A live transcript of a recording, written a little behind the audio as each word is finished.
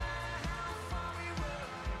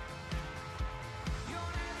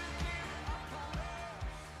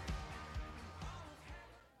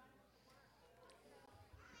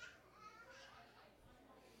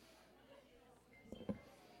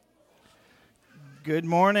Good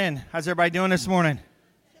morning. How's everybody doing this morning?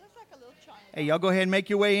 Hey, y'all go ahead and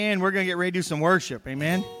make your way in. We're going to get ready to do some worship.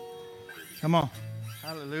 Amen. Come on.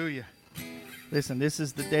 Hallelujah. Listen, this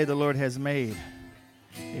is the day the Lord has made.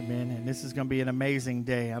 Amen. And this is going to be an amazing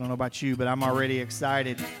day. I don't know about you, but I'm already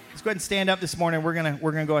excited. Let's go ahead and stand up this morning. We're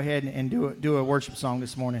gonna go ahead and do a worship song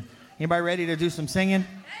this morning. Anybody ready to do some singing?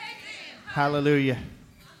 Hallelujah.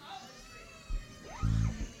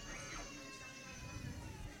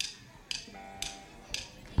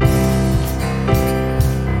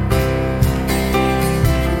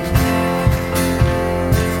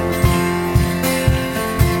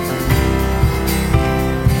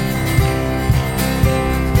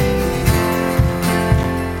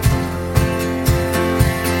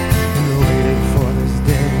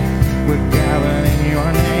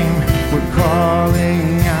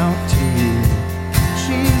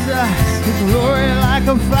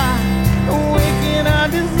 A fire, awaken our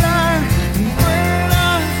desire, and burn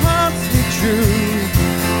our hearts with truth.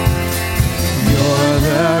 You're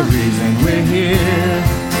the reason we're here.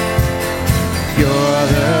 You're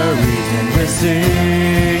the reason we're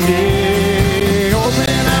singing.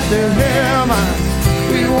 Open up the heavens,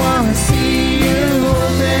 we want to see you.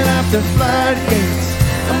 Open up the floodgates,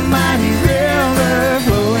 a mighty river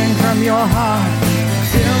flowing from your heart,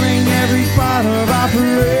 filling every part of our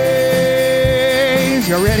praise.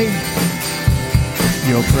 You ready?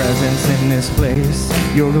 Your presence in this place,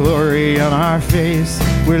 your glory on our face.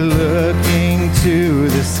 We're looking to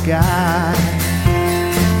the sky,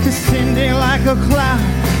 descending like a cloud.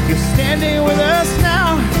 You're standing with us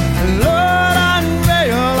now. Lord,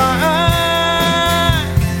 unveil our eyes.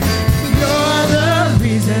 You're the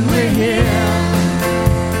reason we're here.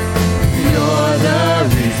 You're the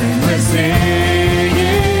reason we're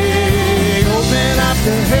singing. Open up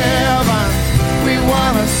the heavens, we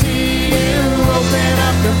want to see you. Open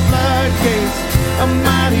up the floodgates, a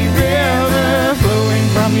mighty river flowing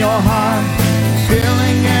from your heart,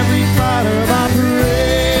 filling every part of our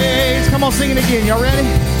praise. Come on, sing it again. Y'all ready?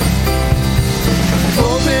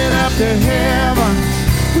 Open up the heavens,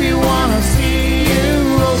 we want to see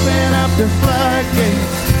you. Open up the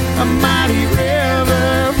floodgates, a mighty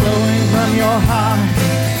river flowing from your heart,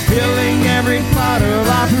 filling every part of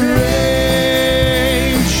our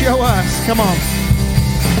praise. Show us. Come on.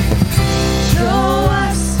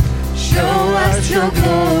 Show us your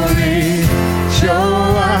glory. Show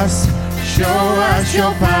us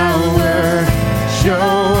your power. Show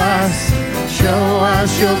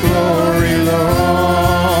us your glory,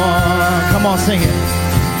 Lord. Come on, sing it.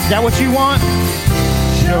 Is that what you want?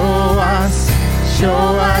 Show us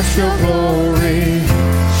your glory.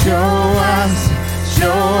 Show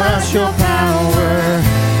us your power.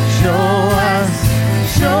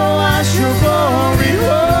 Show us your glory,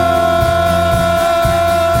 Lord.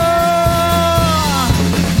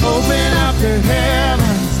 Open up the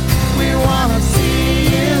heavens, we want to see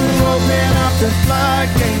you. Open up the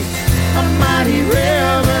floodgates, a mighty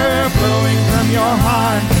river flowing from your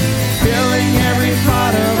heart, filling every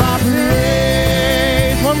part of our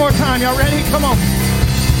praise. One more time, y'all ready? Come on.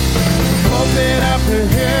 Open up the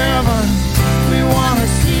heavens, we want to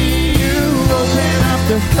see you. Open up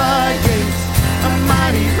the floodgates, a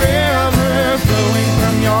mighty river flowing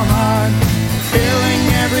from your heart, filling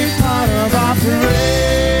every part of our praise.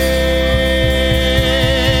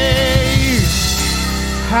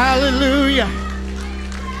 Hallelujah.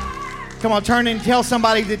 Come on, turn and tell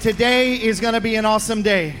somebody that today is going to be an awesome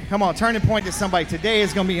day. Come on, turn and point to somebody. Today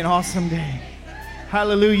is going to be an awesome day.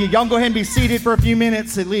 Hallelujah. Y'all go ahead and be seated for a few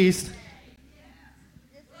minutes at least.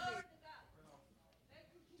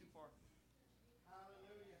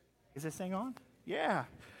 Is this thing on? Yeah.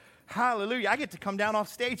 Hallelujah. I get to come down off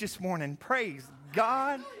stage this morning. Praise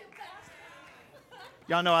God.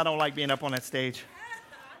 Y'all know I don't like being up on that stage.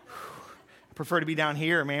 I prefer to be down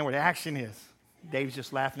here, man, where the action is. Dave's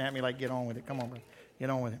just laughing at me like, get on with it. Come on, bro. Get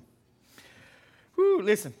on with it. Woo,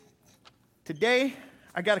 listen. Today,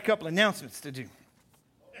 I got a couple announcements to do.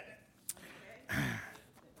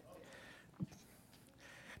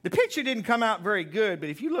 The picture didn't come out very good, but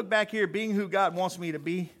if you look back here, being who God wants me to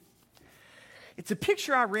be, it's a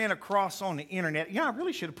picture I ran across on the internet. Yeah, I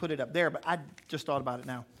really should have put it up there, but I just thought about it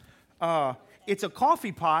now. It's a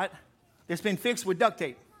coffee pot that's been fixed with duct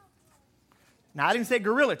tape. Now, I didn't say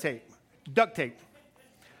Gorilla Tape, duct tape.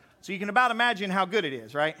 So you can about imagine how good it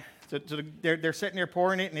is, right? So they're sitting there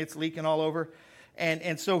pouring it, and it's leaking all over.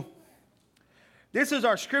 And so this is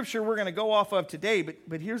our scripture we're going to go off of today,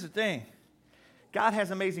 but here's the thing. God has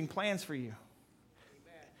amazing plans for you.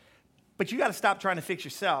 But you got to stop trying to fix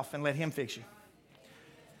yourself and let him fix you.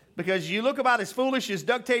 Because you look about as foolish as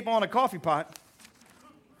duct tape on a coffee pot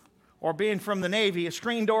or being from the Navy, a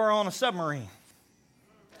screen door on a submarine.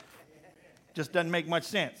 Just doesn't make much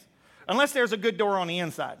sense. Unless there's a good door on the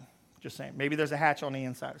inside. Just saying. Maybe there's a hatch on the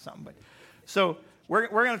inside or something. But so we're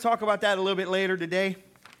going to talk about that a little bit later today.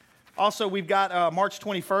 Also, we've got March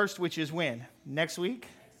 21st, which is when? Next week?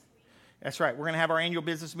 That's right. We're going to have our annual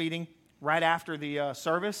business meeting right after the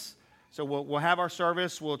service. So we'll have our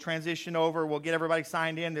service. We'll transition over. We'll get everybody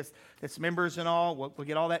signed in, that's members and all. We'll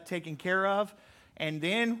get all that taken care of. And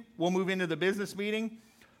then we'll move into the business meeting.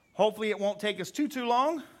 Hopefully it won't take us too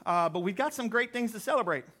long, but we've got some great things to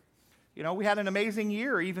celebrate. You know, we had an amazing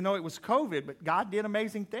year, even though it was COVID, but God did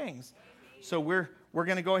amazing things. So we're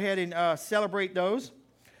going to go ahead and celebrate those.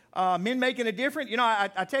 Men Making a Difference. You know,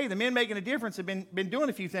 I tell you, the Men Making a Difference have been doing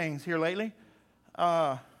a few things here lately.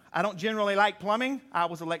 I don't generally like plumbing. I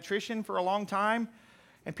was an electrician for a long time.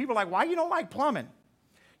 And people are like, why you don't like plumbing?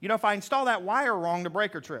 You know, if I install that wire wrong, the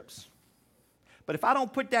breaker trips. But if I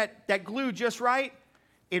don't put that glue just right,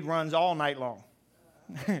 it runs all night long.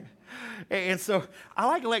 And so I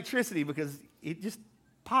like electricity because it just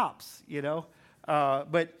pops, you know.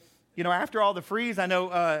 But, you know, after all the freeze, I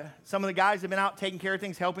know some of the guys have been out taking care of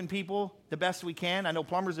things, helping people the best we can. I know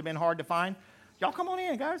plumbers have been hard to find. Y'all come on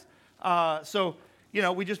in, guys. So, you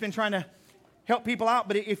know, we've just been trying to help people out.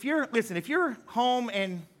 But if you're home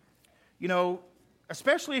and, you know,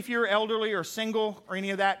 especially if you're elderly or single or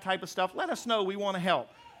any of that type of stuff, let us know. We want to help.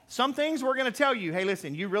 Some things we're going to tell you, hey,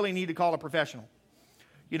 listen, you really need to call a professional.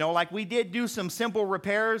 You know, like we did do some simple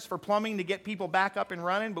repairs for plumbing to get people back up and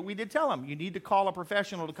running, but we did tell them, you need to call a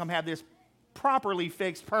professional to come have this properly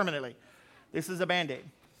fixed permanently. This is a Band-Aid.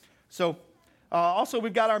 So, also,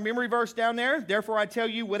 we've got our memory verse down there. Therefore, I tell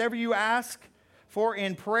you, whatever you ask for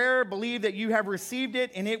in prayer, believe that you have received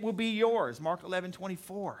it, and it will be yours. Mark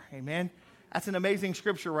 11:24. Amen. That's an amazing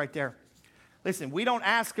scripture right there. Listen, we don't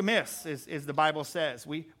ask amiss, as the Bible says.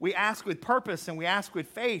 We ask with purpose and we ask with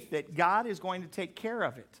faith that God is going to take care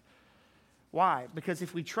of it. Why? Because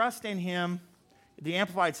if we trust in Him, the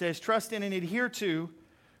Amplified says, trust in and adhere to,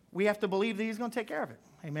 we have to believe that He's going to take care of it.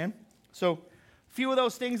 Amen? So, a few of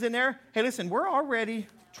those things in there. Hey, listen, we're already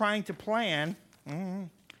trying to plan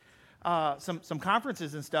some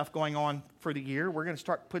conferences and stuff going on for the year. We're going to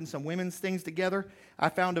start putting some women's things together. I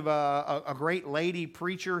found a great lady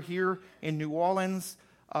preacher here in New Orleans.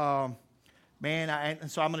 And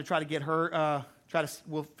so I'm going to try to get her,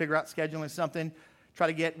 we'll figure out scheduling something.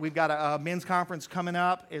 We've got a men's conference coming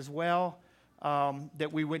up as well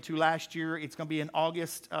that we went to last year. It's going to be in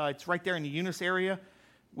August. It's right there in the Eunice area.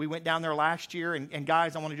 We went down there last year. And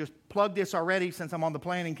guys, I want to just plug this already since I'm on the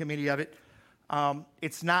planning committee of it.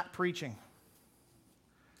 It's not preaching.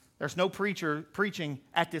 There's no preacher preaching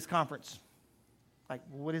at this conference. Like,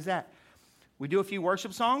 what is that? We do a few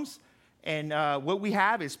worship songs, and what we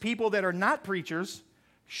have is people that are not preachers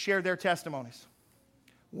share their testimonies,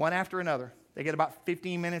 one after another. They get about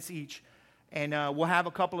 15 minutes each, and we'll have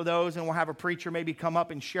a couple of those, and we'll have a preacher maybe come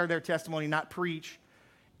up and share their testimony, not preach,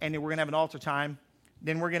 and then we're going to have an altar time.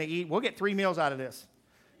 Then we're going to eat. We'll get 3 meals out of this.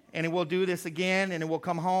 And then we'll do this again, and then we'll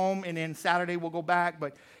come home, and then Saturday we'll go back.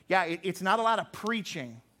 But, yeah, it's not a lot of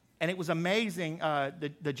preaching. And it was amazing,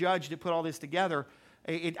 the judge that put all this together.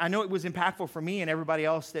 I know it was impactful for me and everybody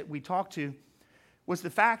else that we talked to, was the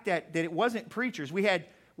fact that it wasn't preachers. We had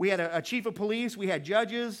a chief of police. We had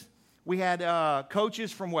judges. We had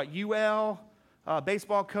coaches from, UL,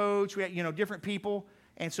 baseball coach. We had, different people.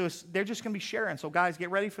 And so they're just going to be sharing. So, guys,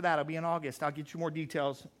 get ready for that. It'll be in August. I'll get you more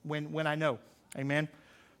details when I know. Amen.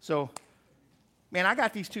 So, man, I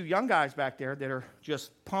got these 2 young guys back there that are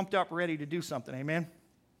just pumped up, ready to do something. Amen.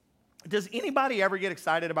 Does anybody ever get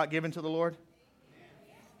excited about giving to the Lord?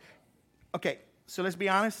 Okay, so let's be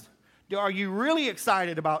honest. Are you really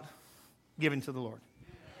excited about giving to the Lord?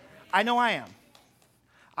 I know I am.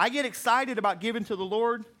 I get excited about giving to the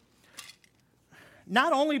Lord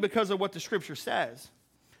not only because of what the Scripture says,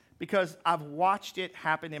 because I've watched it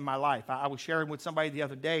happen in my life. I was sharing with somebody the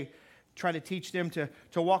other day, trying to teach them to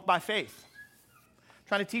walk by faith.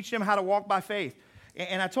 Trying to teach them how to walk by faith.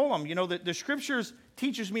 And I told them, that the Scriptures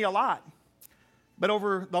teaches me a lot. But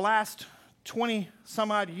over the last 20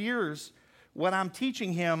 some odd years, what I'm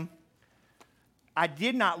teaching him, I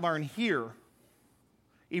did not learn here,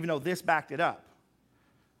 even though this backed it up.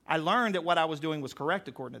 I learned that what I was doing was correct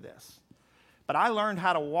according to this. But I learned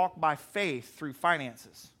how to walk by faith through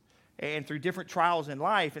finances and through different trials in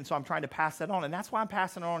life, and so I'm trying to pass that on. And that's why I'm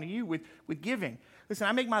passing it on to you with giving. Listen,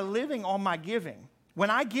 I make my living on my giving. When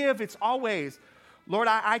I give, it's always, Lord,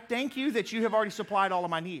 I thank you that you have already supplied all of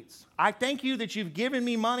my needs. I thank you that you've given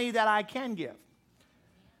me money that I can give.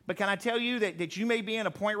 But can I tell you that you may be in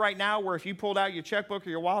a point right now where if you pulled out your checkbook or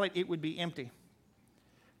your wallet, it would be empty.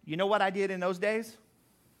 You know what I did in those days?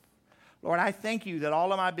 Lord, I thank you that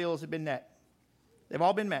all of my bills have been met. They've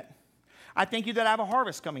all been met. I thank you that I have a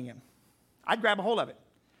harvest coming in. I'd grab a hold of it.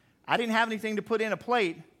 I didn't have anything to put in a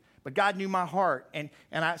plate, but God knew my heart.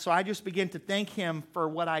 So I just began to thank him for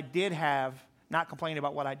what I did have, not complaining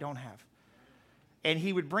about what I don't have. And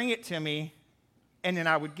he would bring it to me, and then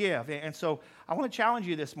I would give. And so I want to challenge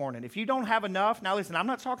you this morning. If you don't have enough, now listen, I'm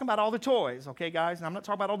not talking about all the toys, okay, guys? And I'm not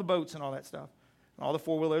talking about all the boats and all that stuff. And all the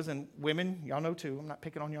four-wheelers and women, y'all know too. I'm not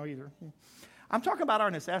picking on y'all either. I'm talking about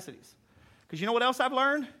our necessities. Because you know what else I've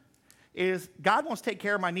learned? Is God wants to take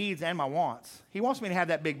care of my needs and my wants. He wants me to have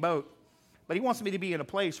that big boat, but he wants me to be in a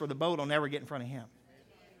place where the boat will never get in front of him.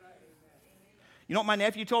 You know what my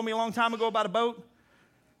nephew told me a long time ago about a boat?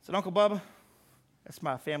 He said, Uncle Bubba, that's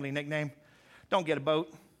my family nickname, don't get a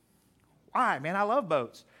boat. Why, man? I love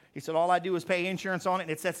boats. He said, all I do is pay insurance on it,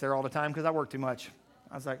 and it sits there all the time because I work too much.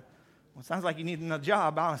 I was like, well, it sounds like you need another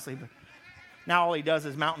job, honestly. But now all he does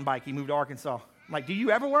is mountain bike. He moved to Arkansas. I'm like, do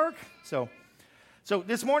you ever work? So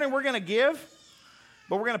this morning we're going to give,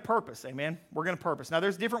 but we're going to purpose, amen? We're going to purpose. Now,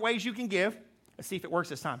 there's different ways you can give. Let's see if it works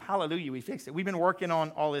this time. Hallelujah, we fixed it. We've been working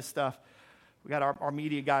on all this stuff. We got our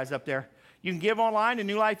media guys up there. You can give online to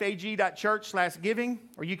newlifeag.church/giving,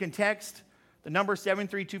 or you can text the number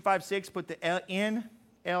 73256, put the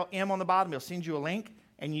NLM on the bottom. It'll send you a link,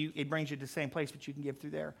 and it brings you to the same place, but you can give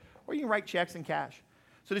through there. Or you can write checks in cash.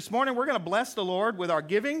 So this morning we're going to bless the Lord with our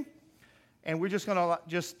giving. And we're just going to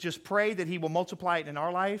just pray that he will multiply it in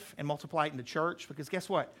our life and multiply it in the church. Because guess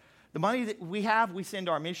what? The money that we have, we send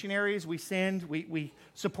to our missionaries. We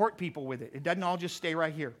support people with it. It doesn't all just stay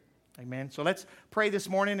right here. Amen. So let's pray this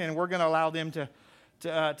morning, and we're going to allow them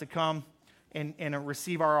to come and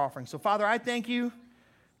receive our offering. So, Father, I thank you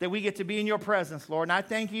that we get to be in your presence, Lord. And I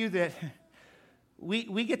thank you that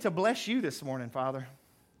we get to bless you this morning, Father.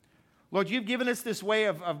 Lord, you've given us this way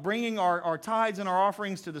of bringing our tithes and our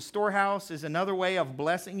offerings to the storehouse is another way of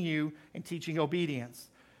blessing you and teaching obedience.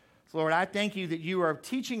 So, Lord, I thank you that you are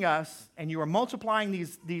teaching us and you are multiplying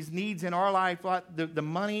these needs in our life, the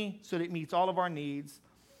money so that it meets all of our needs.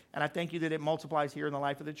 And I thank you that it multiplies here in the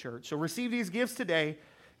life of the church. So receive these gifts today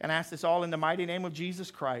and ask this all in the mighty name of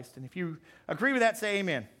Jesus Christ. And if you agree with that, say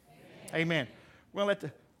amen. Amen. Amen. We're going to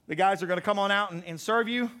let the guys are going to come on out and serve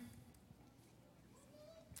you.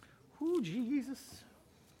 Ooh, Jesus.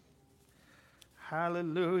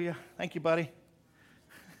 Hallelujah. Thank you, buddy.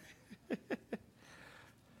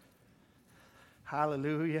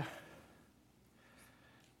 Hallelujah.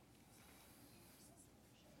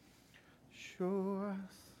 Show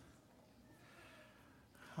us.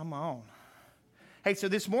 Come on. Hey, so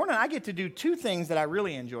this morning I get to do two things that I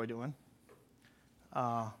really enjoy doing.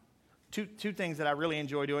 Two things that I really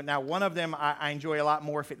enjoy doing. Now, one of them I enjoy a lot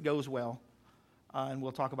more if it goes well. And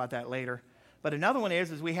we'll talk about that later. But another one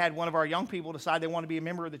is we had one of our young people decide they want to be a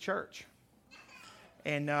member of the church.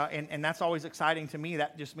 And that's always exciting to me.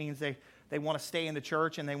 That just means they want to stay in the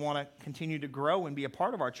church and they want to continue to grow and be a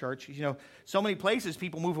part of our church. You know, so many places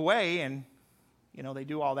people move away and, you know, they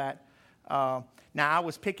do all that. Now, I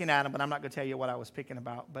was picking at them, but I'm not going to tell you what I was picking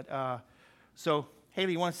about. But so,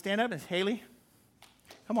 Haley, you want to stand up? It's Haley.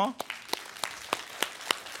 Come on.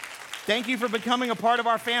 Thank you for becoming a part of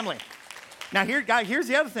our family. Now, here's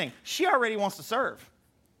the other thing. She already wants to serve.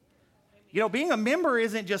 You know, being a member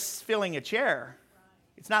isn't just filling a chair.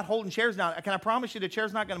 It's not holding chairs down. Can I promise you the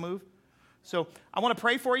chair's not going to move? So I want to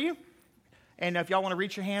pray for you. And if y'all want to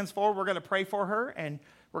reach your hands forward, we're going to pray for her, and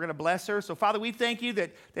we're going to bless her. So, Father, we thank you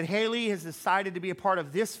that Haley has decided to be a part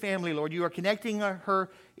of this family, Lord. You are connecting her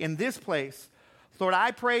in this place. Lord,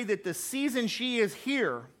 I pray that the season she is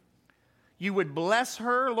here, you would bless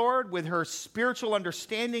her, Lord, with her spiritual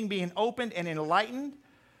understanding being opened and enlightened.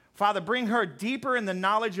 Father, bring her deeper in the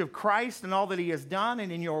knowledge of Christ and all that he has done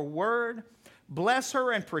and in your word. Bless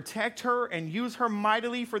her and protect her and use her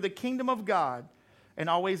mightily for the kingdom of God, and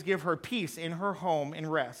always give her peace in her home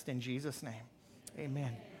and rest. In Jesus' name,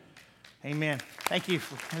 amen. Amen. Thank you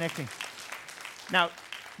for connecting. Now,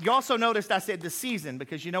 you also noticed I said the season,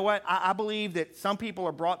 because you know what? I believe that some people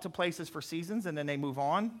are brought to places for seasons and then they move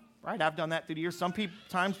on. Right? I've done that through the years.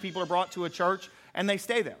 Sometimes people are brought to a church and they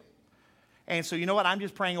stay there. And so you know what? I'm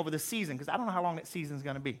just praying over the season because I don't know how long that season's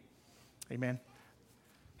going to be. Amen.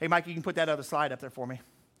 Hey, Mike, you can put that other slide up there for me.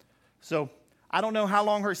 So I don't know how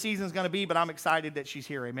long her season's going to be, but I'm excited that she's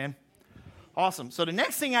here. Amen. Awesome. So the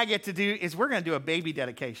next thing I get to do is we're going to do a baby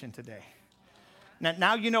dedication today.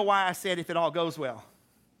 Now you know why I said if it all goes well.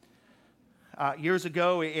 Years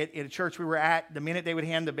ago at a church we were at, the minute they would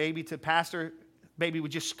hand the baby to pastor, baby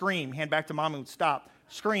would just scream, hand back to mom, and would stop,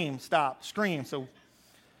 scream, stop, scream. So,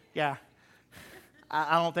 yeah,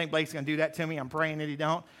 I don't think Blake's going to do that to me. I'm praying that he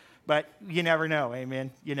don't. But you never know,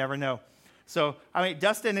 amen. You never know. So,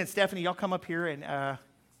 Dustin and Stephanie, y'all come up here, and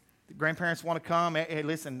the grandparents want to come. Hey,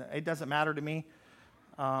 listen, it doesn't matter to me.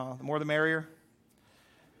 The more the merrier.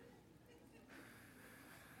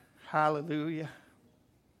 Hallelujah.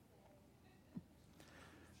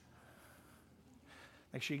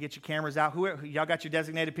 Make sure you get your cameras out. Y'all got your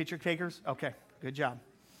designated picture takers? Okay, good job.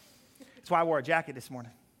 That's why I wore a jacket this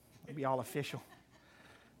morning. It'd be all official.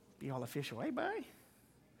 Be all official. Hey, buddy.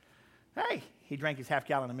 Hey, he drank his half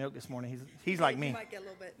gallon of milk this morning. He's like me. You might get a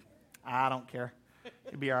little bit. I don't care.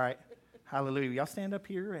 It'll be all right. Hallelujah. Y'all stand up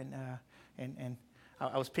here, and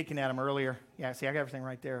I was picking at him earlier. Yeah, see, I got everything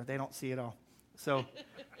right there. They don't see it all. So,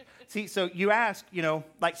 so you ask,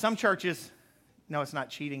 like some churches, no, it's not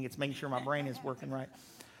cheating. It's making sure my brain is working right.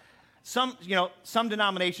 Some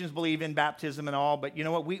denominations believe in baptism and all, but you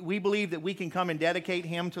know what? We believe that we can come and dedicate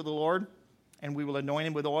him to the Lord, and we will anoint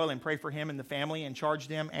him with oil and pray for him and the family and charge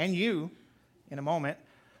them and you in a moment.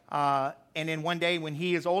 And then one day when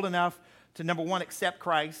he is old enough to, number one, accept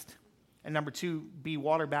Christ, and number two, be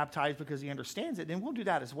water baptized because he understands it, then we'll do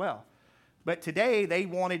that as well. But today they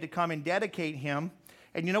wanted to come and dedicate him.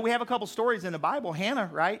 And we have a couple stories in the Bible. Hannah,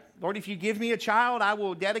 right? Lord, if you give me a child, I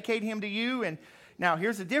will dedicate him to you. And now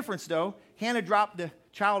here's the difference, though. Hannah dropped the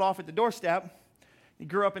child off at the doorstep. He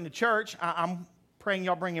grew up in the church. I'm praying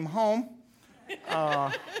y'all bring him home.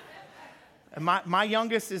 My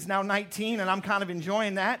youngest is now 19, and I'm kind of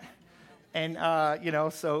enjoying that. And,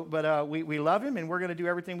 but we love him, and we're going to do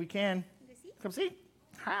everything we can. Come see.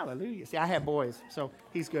 Hallelujah. See, I have boys, so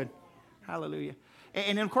he's good. Hallelujah.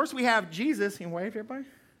 And then, of course, we have Jesus. You wave, everybody?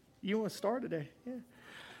 You want a star today? Yeah.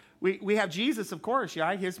 We have Jesus, of course,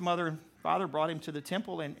 right? His mother and father brought him to the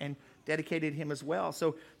temple and dedicated him as well.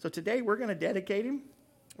 So today we're going to dedicate him.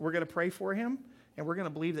 We're going to pray for him. And we're going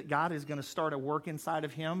to believe that God is going to start a work inside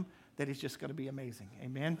of him that is just going to be amazing.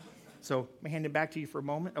 Amen? So let me hand it back to you for a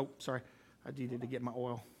moment. Oh, sorry. I needed to get my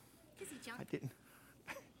oil. I didn't.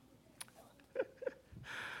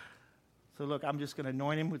 So look, I'm just going to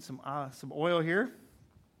anoint him with some oil here.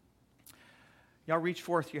 Y'all reach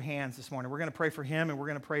forth your hands this morning. We're going to pray for him, and we're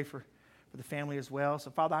going to pray for the family as well. So,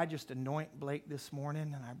 Father, I just anoint Blake this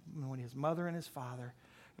morning, and I anoint his mother and his father.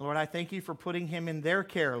 Lord, I thank you for putting him in their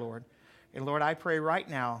care, Lord. And, Lord, I pray right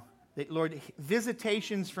now that, Lord,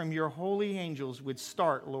 visitations from your holy angels would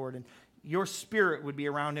start, Lord, and your spirit would be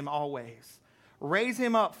around him always. Raise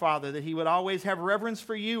him up, Father, that he would always have reverence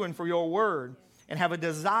for you and for your word and have a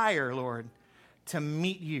desire, Lord, to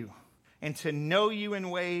meet you and to know you in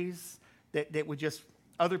ways that would just,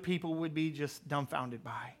 other people would be just dumbfounded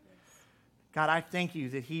by. Yes. God, I thank you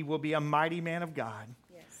that he will be a mighty man of God.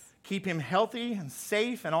 Yes. Keep him healthy and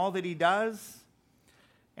safe in all that he does,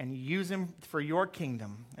 and use him for your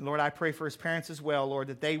kingdom. And Lord, I pray for his parents as well, Lord,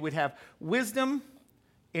 that they would have wisdom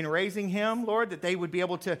in raising him, Lord, that they would be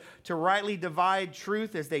able to rightly divide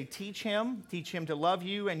truth as they teach him to love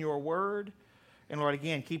you and your word. And Lord,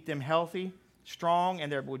 again, keep them healthy, strong, and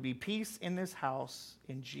there would be peace in this house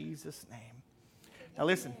in Jesus' name. Now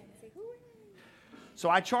listen. So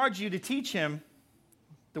I charge you to teach him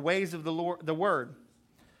the ways of the Lord, the word.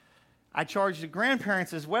 I charge the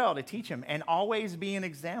grandparents as well to teach him and always be an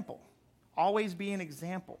example. Always be an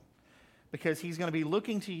example, because he's going to be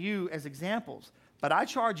looking to you as examples. But I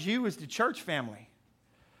charge you as the church family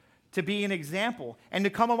to be an example and to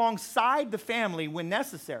come alongside the family when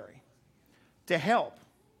necessary to help,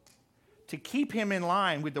 to keep him in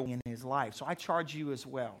line with the in his life. So I charge you as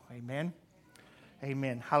well. Amen.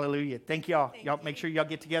 Amen. Hallelujah. Thank y'all. Y'all make sure y'all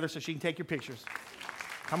get together so she can take your pictures.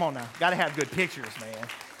 Come on now. Got to have good pictures, man.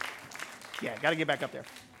 Yeah, got to get back up there.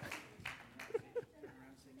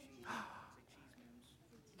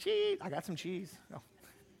 Cheese. I got some cheese. Oh.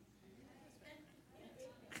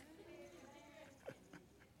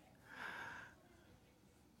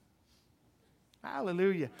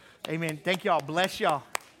 Hallelujah. Amen. Thank y'all. Bless y'all.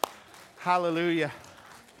 Hallelujah.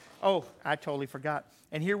 Oh, I totally forgot.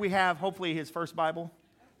 And here we have, hopefully, his first Bible.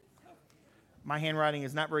 My handwriting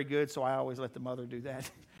is not very good, so I always let the mother do that.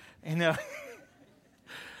 And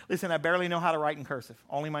listen, I barely know how to write in cursive,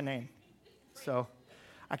 only my name. So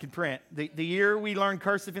I can print. The year we learned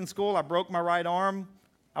cursive in school, I broke my right arm.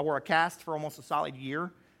 I wore a cast for almost a solid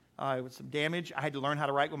year. It was some damage. I had to learn how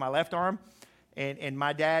to write with my left arm. And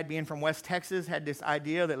my dad, being from West Texas, had this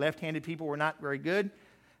idea that left-handed people were not very good.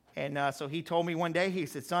 And so he told me one day, he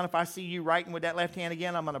said, son, if I see you writing with that left hand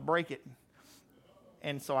again, I'm going to break it.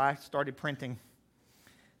 And so I started printing.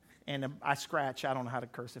 And I scratch. I don't know how to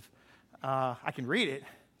cursive. I can read it.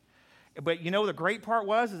 But the great part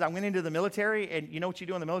was I went into the military, and you know what you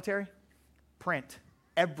do in the military? Print.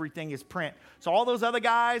 Everything is print. So all those other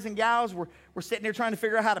guys and gals were sitting there trying to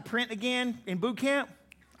figure out how to print again in boot camp.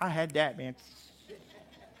 I had that, man.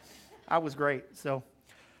 I was great. So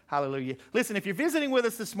hallelujah. Listen, if you're visiting with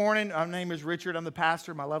us this morning, my name is Richard. I'm the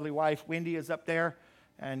pastor. My lovely wife, Wendy, is up there,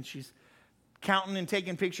 and she's counting and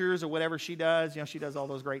taking pictures or whatever she does. You know, she does all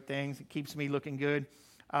those great things. It keeps me looking good.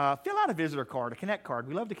 Fill out a visitor card, a connect card.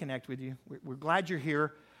 We love to connect with you. We're glad you're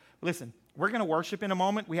here. Listen, we're going to worship in a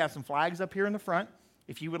moment. We have some flags up here in the front.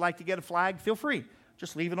 If you would like to get a flag, feel free.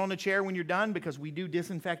 Just leave it on the chair when you're done, because we do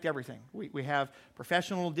disinfect everything. We have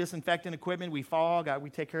professional disinfectant equipment. We fog. We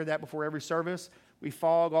take care of that before every service. We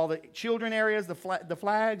fog all the children areas, the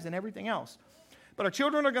flags, and everything else. But our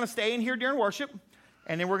children are going to stay in here during worship,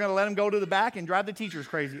 and then we're going to let them go to the back and drive the teachers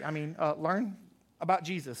crazy. Learn about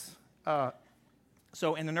Jesus. And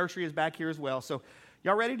the nursery is back here as well. So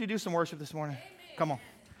y'all ready to do some worship this morning? Amen. Come on.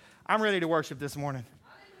 I'm ready to worship this morning.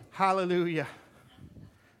 Hallelujah.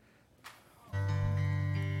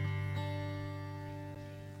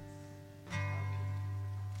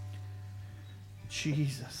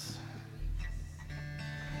 Jesus.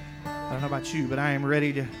 I don't know about you, but I am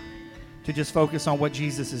ready to just focus on what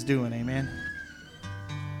Jesus is doing. Amen.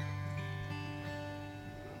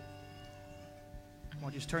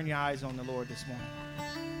 Well, just turn your eyes on the Lord this morning.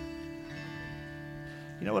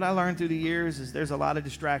 You know what I learned through the years is there's a lot of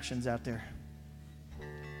distractions out there.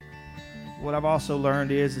 What I've also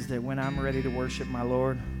learned is that when I'm ready to worship my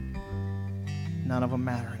Lord, none of them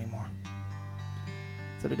matter anymore.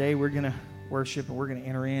 So today we're going to worship, and we're going to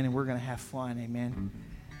enter in, and we're going to have fun. Amen.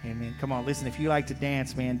 Amen. Come on, listen, if you like to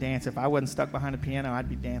dance, man, dance. If I wasn't stuck behind a piano, I'd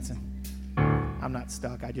be dancing. I'm not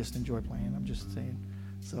stuck. I just enjoy playing. I'm just saying.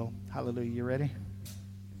 So, hallelujah. You ready?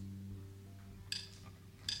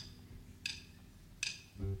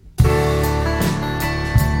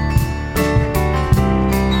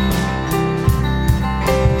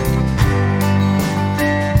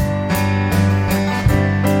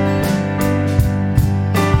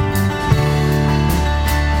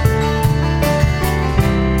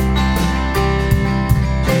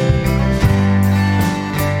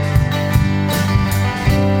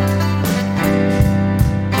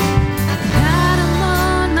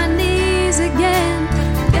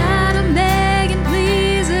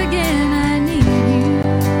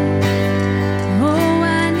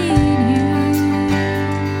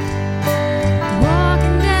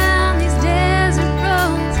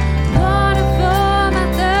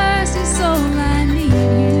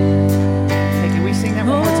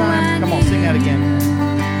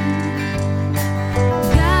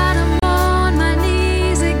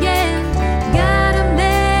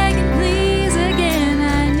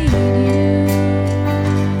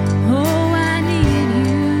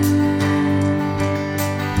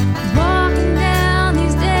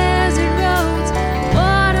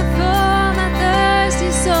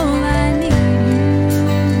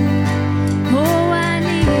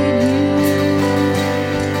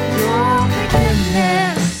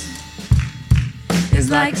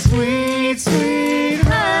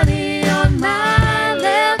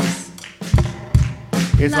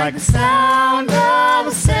 It's like the sound of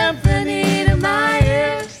a symphony to my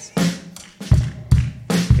ears.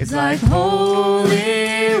 It's like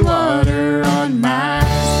holy water on my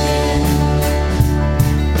skin.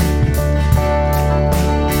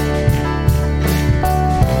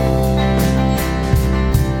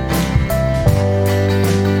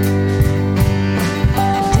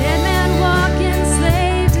 Dead man walking,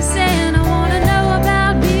 slave to sin. I want to know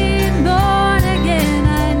about being born again.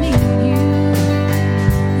 I need you.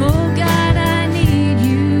 Oh God, I need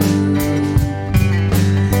you.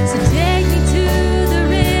 So take me to the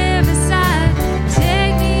riverside,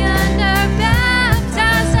 take me under,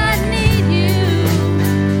 baptized. I need you.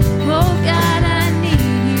 Oh God, I need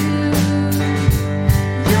you.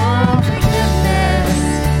 Your forgiveness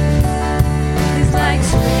is like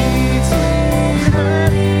sweet, sweet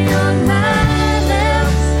honey on my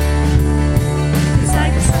lips. It's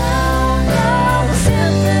like the sound of a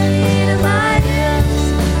symphony to my ears.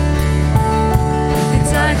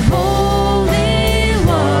 It's like holy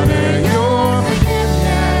water. Your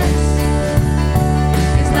forgiveness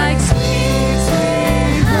is like sweet,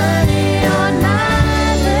 sweet honey on my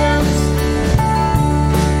lips.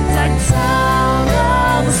 It's like the sound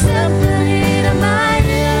of a symphony to my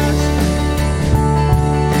ears.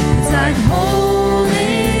 It's like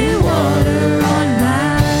holy water on my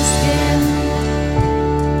skin.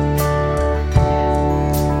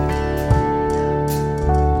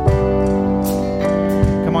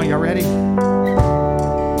 Come on, y'all ready?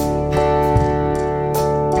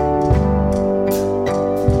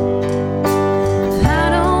 I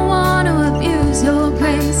don't want to abuse your grace.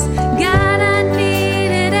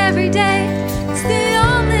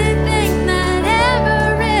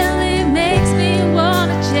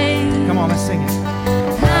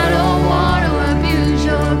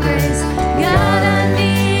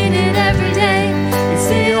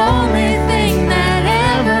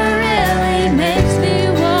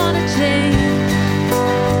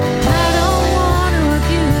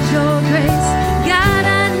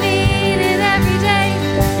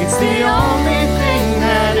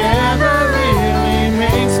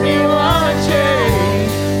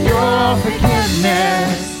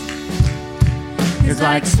 forgiveness. It's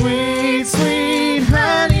like sweet, sweet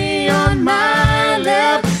honey on my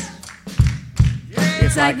lips.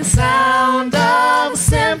 It's like the sound of a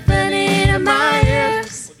symphony in my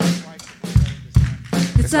ears.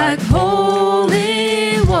 It's like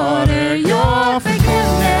holy water, your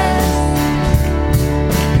forgiveness.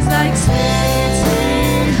 It's like sweet,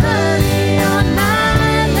 sweet honey on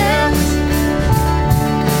my lips.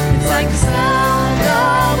 It's like the sound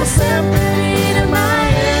of a symphony in my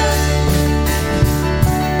ears.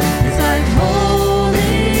 It's like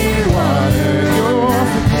holy water, your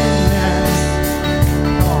forgiveness.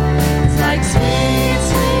 It's like sweet,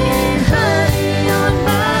 sweet honey on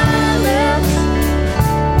my lips.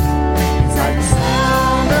 It's like the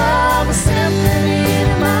sound of a symphony in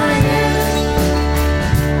my ears.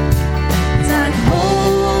 It's like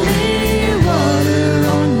holy water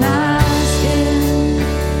on my skin.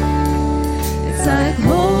 It's like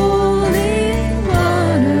holy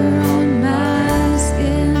water on my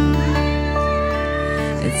skin.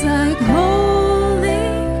 It's like holy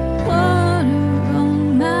water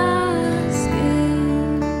on my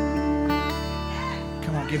skin.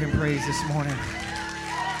 Come on, give him praise this morning.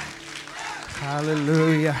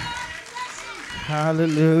 Hallelujah.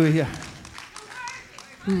 Hallelujah.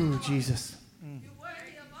 Ooh, Jesus.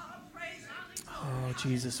 Oh,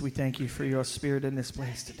 Jesus, we thank you for your spirit in this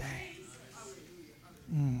place today.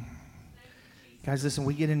 Guys, listen,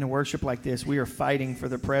 we get into worship like this. We are fighting for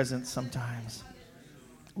the presence sometimes.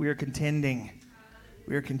 We are contending.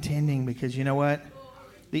 We are contending because you know what?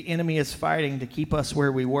 The enemy is fighting to keep us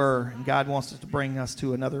where we were, and God wants us to bring us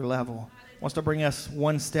to another level. Wants to bring us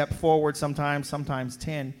one step forward sometimes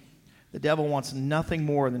 10. The devil wants nothing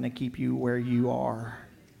more than to keep you where you are.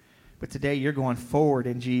 But today you're going forward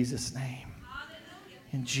in Jesus' name.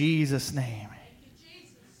 In Jesus' name.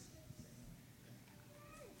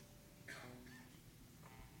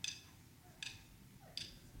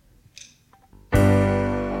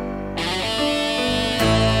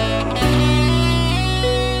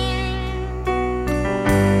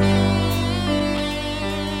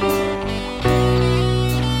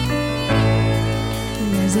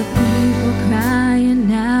 There's a people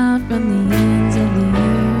crying out from the ends of the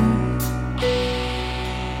earth.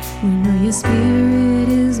 We know your spirit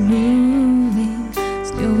is moving,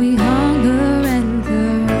 still we hunger and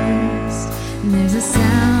thirst. And there's a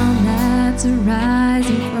sound that's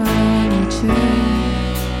arising from the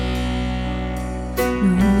church.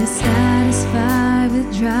 No one is satisfied with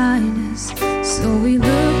dryness, so we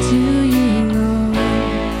look to you, Lord.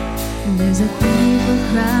 And there's a people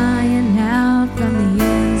crying out from the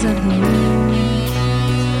ends of the earth.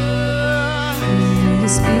 And the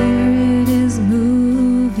spirit is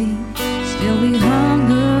moving, still we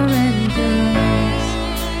hunger and thirst.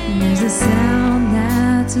 And there's a sound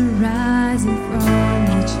that's arising from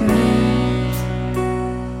the church.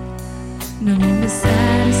 No one is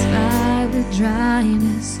satisfied with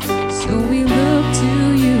dryness, so we look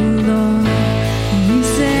to you, Lord. And you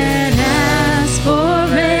said, ask for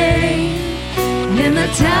rain in the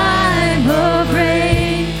time of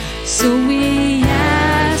rain, so we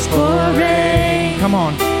ask for rain. Come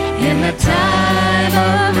on. In the time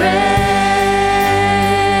of rain,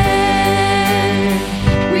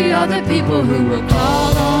 we are the people who will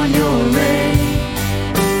call on your rain.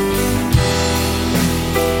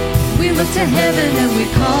 We look to heaven and we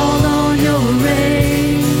call on your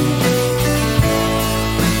rain.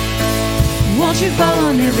 Won't you fall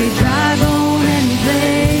on every dry bone and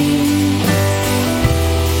plain?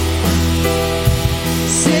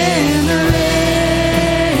 Send the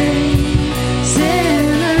rain, send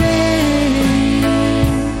the rain.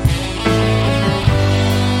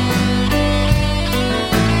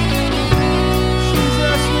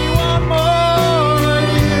 Jesus, we want more of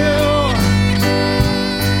you.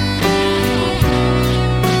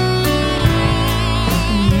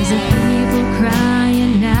 There's a people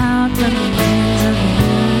crying out from the ends of the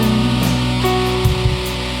earth.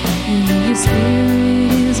 You know your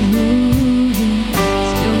spirit is moving,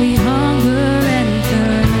 still we hunger and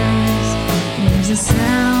thirst. There's a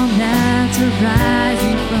sound that's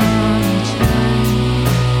arising from the church.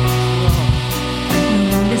 No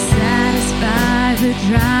longer satisfied with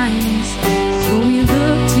dryness, so we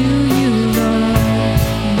look to you, Lord.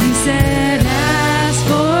 You said, ask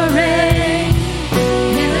for rain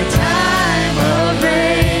in the time of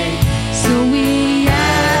rain, so we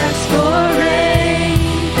ask for rain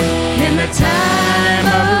in the time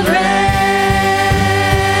of rain.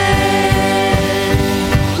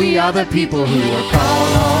 We are the people who will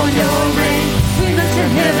call on your rain. We look to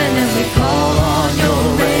heaven and we call on your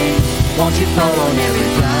rain. Won't you fall on every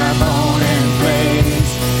dry bone and place?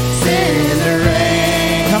 Send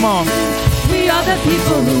Come on. We are the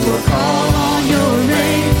people who will call on your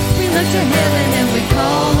name. We look to heaven and we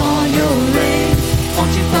call on your name.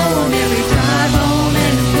 Won't you fall on every dry bone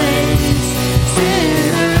and place?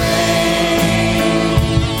 Send the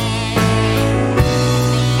rain.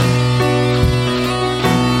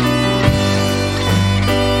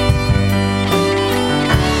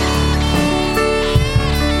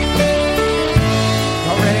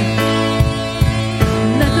 Y'all ready?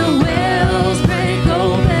 Let the wells break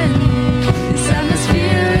open. This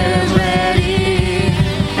atmosphere is ready.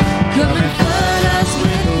 Come and flood us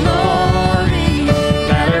with glory.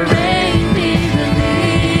 Let the rain be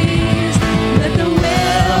released. Let the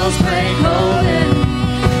wells break open.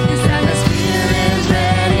 This atmosphere is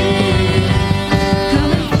ready.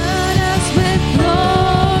 Come and flood us with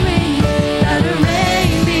glory. Let the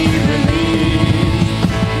rain be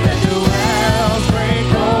released. Let the wells break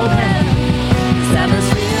open. This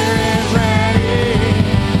atmosphere is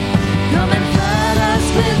ready. Come and flood us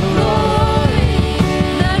with glory.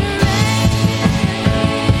 Let it rain.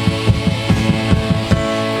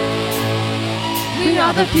 We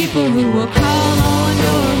are the people who will call on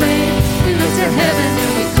your rain. We look to heaven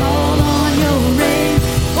and we call on your rain.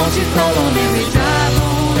 Won't you call on every dry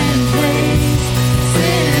bone and place?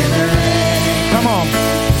 Send the rain. Come on.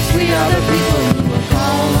 We are the people who will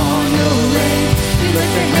call on your rain. We look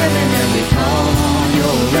to heaven and we call on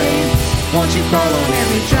your rain. Won't you call on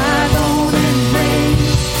every dry bone and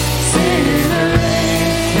place? Send the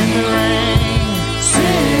rain. Send the rain.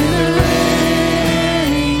 Send the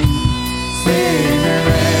rain. Send the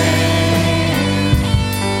rain.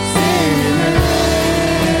 Send the rain.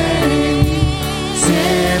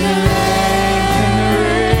 Send the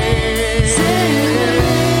rain. Send the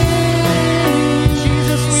rain.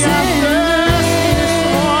 Jesus, we are thirsty this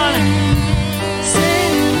morning.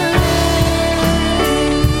 Send the rain.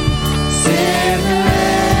 Send the rain.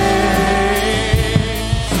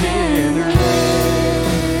 Send the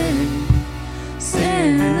rain.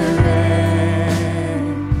 Send the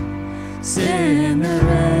rain. Send the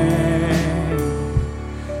rain.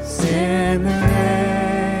 Send the rain.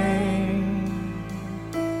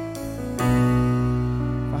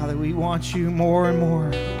 Father, we want you more and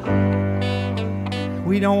more.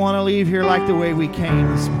 We don't want to leave here like the way we came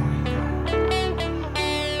this morning.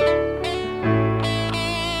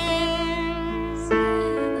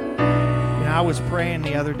 You know, I was praying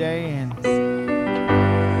the other day and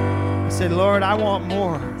I said, Lord, I want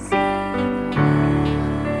more.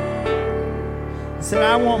 I said,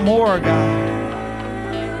 I want more, God.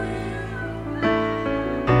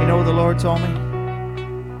 You know what the Lord told me?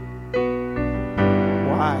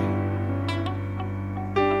 Why?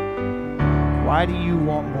 Why do you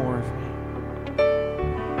want more of me?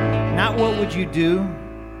 Not what would you do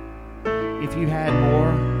if you had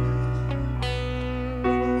more.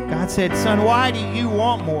 God said, son, why do you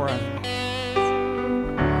want more of me?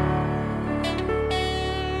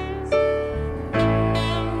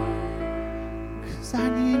 'Cause I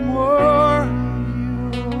need more of you.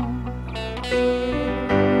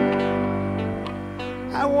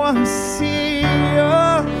 I want to see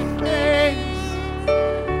your face.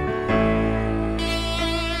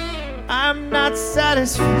 I'm not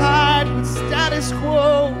satisfied with status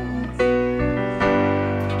quo.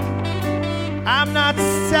 I'm not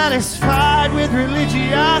satisfied with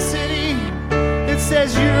religiosity that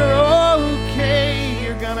says you're okay,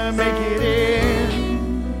 you're gonna make it in.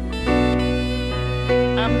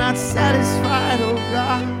 I'm not satisfied, oh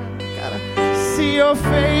God, gotta see your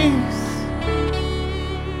face.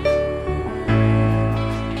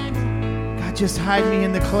 God, just hide me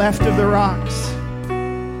in the cleft of the rocks.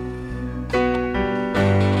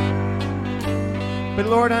 But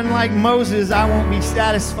Lord, unlike Moses, I won't be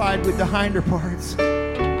satisfied with the hinder parts.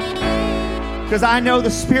 Because I know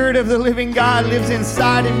the Spirit of the living God lives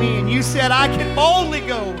inside of me. And you said I can boldly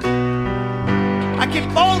go. I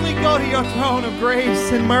can boldly go to your throne of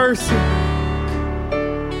grace and mercy.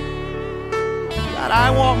 God,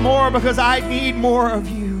 I want more because I need more of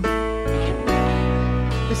you.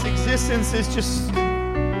 This existence is just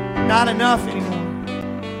not enough anymore.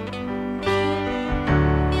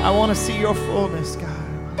 I want to see your fullness, God.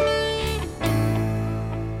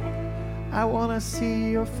 I want to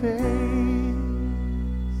see your face.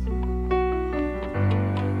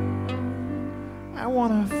 I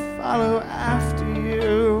want to follow after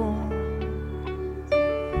you.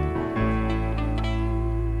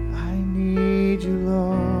 I need you,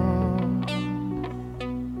 Lord.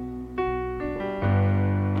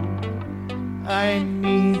 I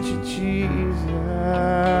need you, Jesus.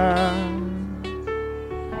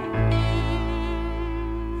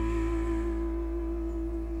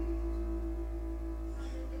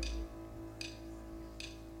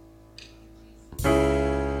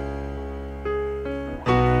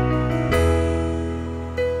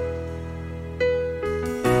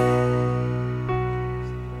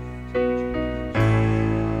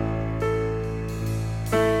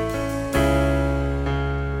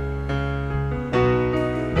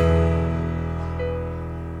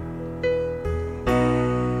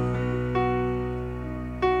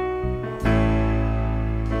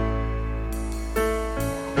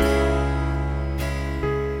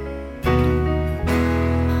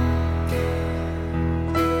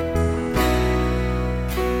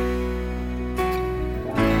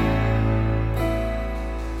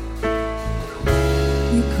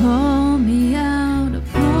 You call me out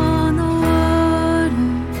upon the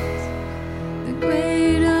waters, the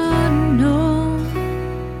great unknown,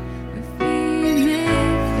 where feet may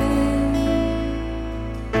fail.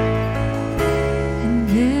 And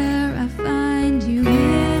there I find you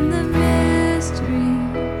in the mystery,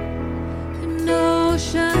 in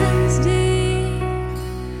oceans deep,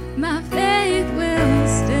 my faith will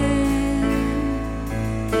stand.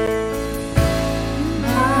 And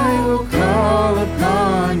I will call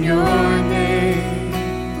upon your name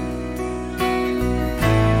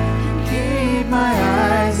and keep my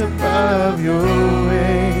eyes above your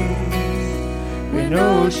waves. When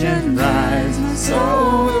oceans rise, my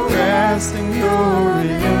soul will rest in your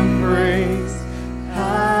embrace.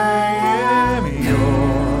 I am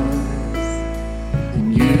yours,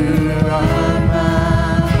 and you are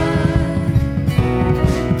mine.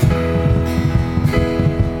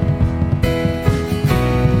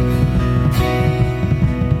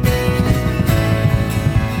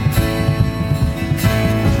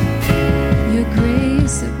 Your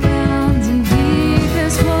grace abounds in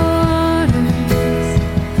deepest waters.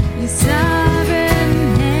 Your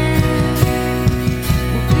sovereign hand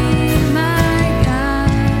will be my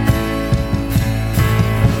guide.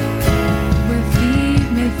 Where feet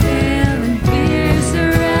may fail and fear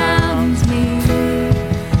surrounds me,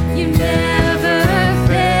 you never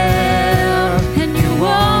fail, and you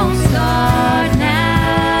won't start now.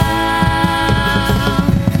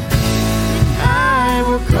 I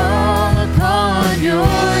will call upon your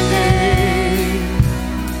name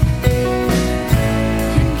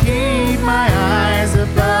and keep my eyes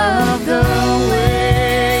above the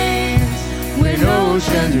waves. When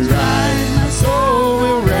oceans rise, my soul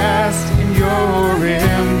will rest in your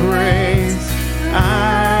embrace.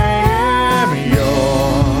 I am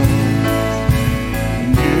yours,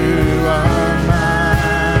 and you are mine.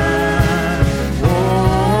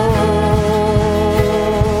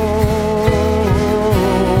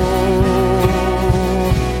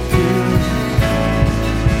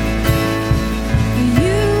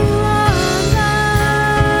 You are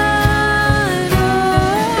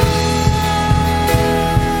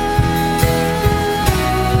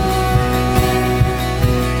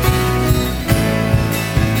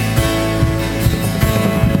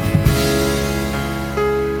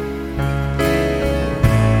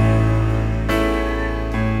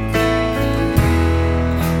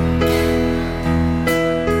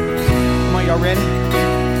Come on, y'all ready?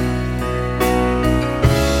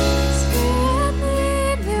 Spirit,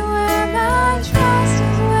 lead me where my trust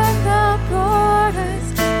is without borders.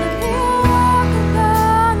 Let me walk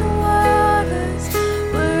upon the waters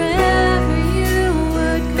wherever you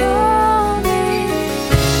would call me.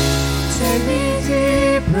 Take me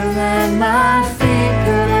deeper than my feet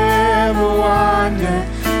could ever wander,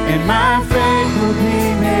 and my faith will be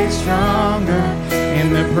made stronger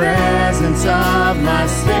in the presence of my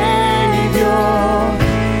Savior.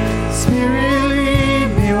 Spirit, lead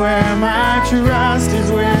me where my trust is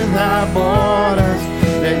without borders.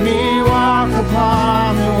 Let me walk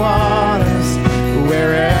upon the waters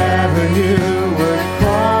wherever you would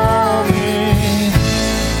call me.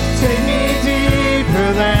 Take me deeper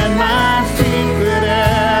than my feet could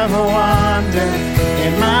ever wander,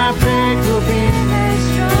 and my faith will be made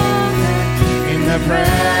stronger in the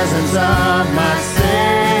presence of my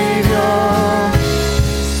Savior.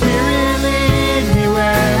 Spirit, lead me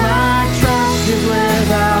where my trust is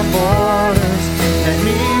without borders. Let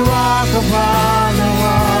me walk upon the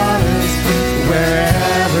waters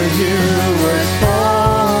wherever you would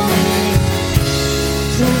call me.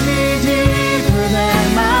 Take me deeper than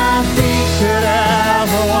my feet could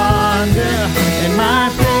ever wander, and my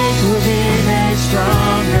faith will be made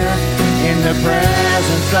stronger in the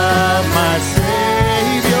presence of my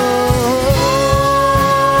Savior.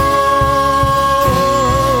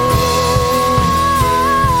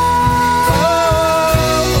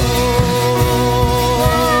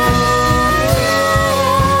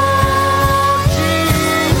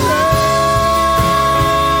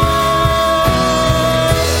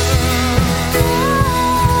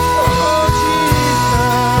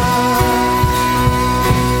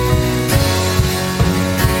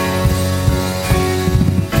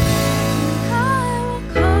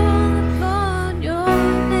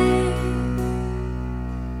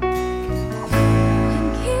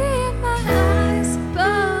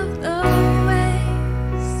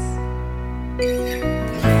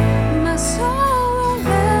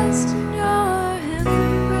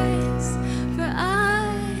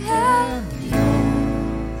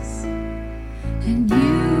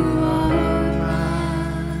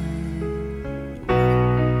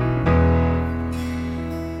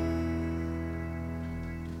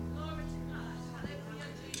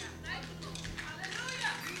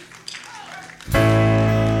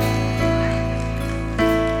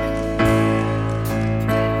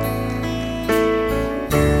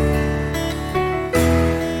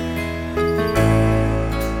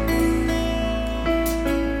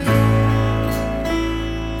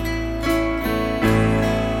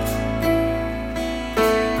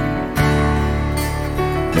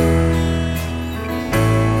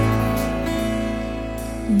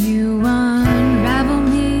 You unravel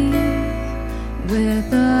me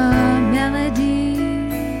with a melody.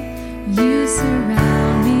 You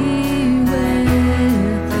surround me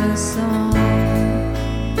with a song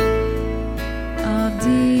of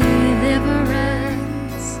deliverance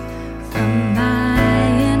from my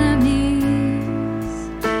enemies,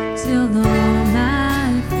 till all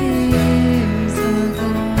my fears are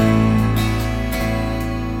gone.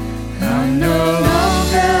 I'm no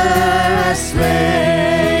longer a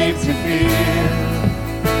slave to fear.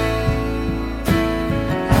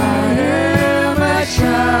 I am a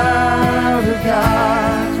child of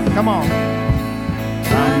God. Come on.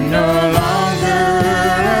 I'm no longer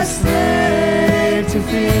a slave to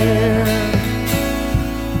fear.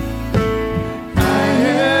 I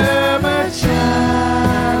am a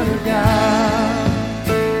child of God.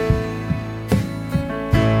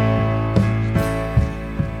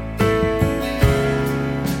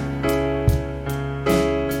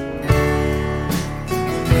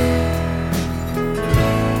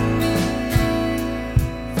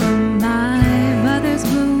 From my mother's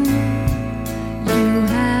womb, you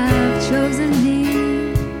have chosen me.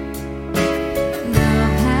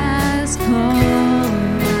 Love has called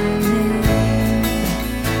my name.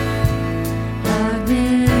 I've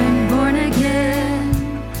been born again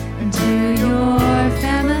into your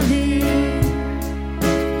family.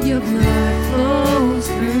 Your blood flows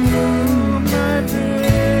through my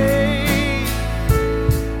veins.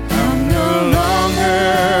 I'm no longer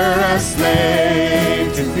a slave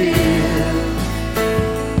to fear.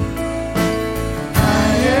 I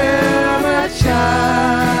am a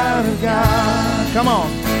child of God. Come on.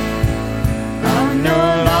 I'm no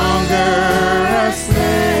longer a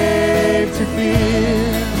slave to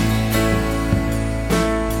fear.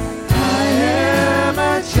 I am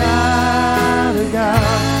a child of God.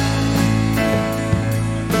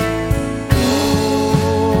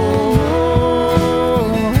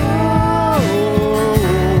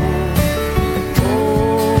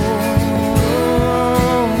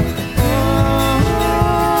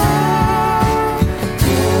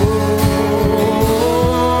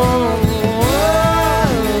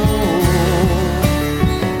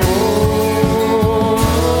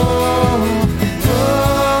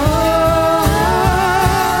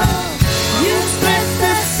 You split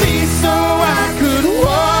the sea so I could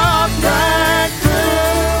walk right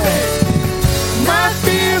through it. My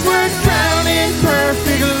fears were drowned in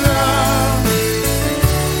perfect love.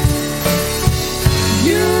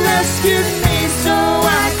 You rescued me so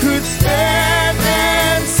I could stand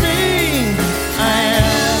and sing. I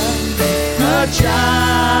am a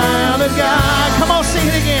child of God. Come on, sing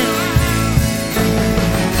it again.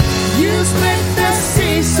 You split the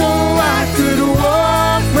sea so I could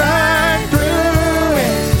walk right through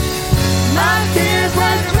it. My fears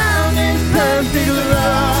were drowned in perfect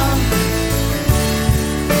love.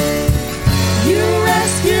 You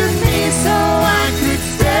rescued me so I could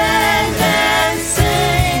stand and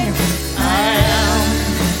sing. I am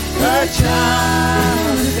a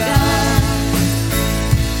child of God.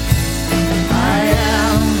 I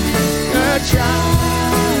am a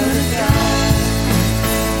child of God.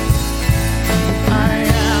 I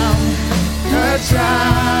am a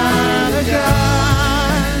child of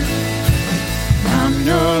God. I'm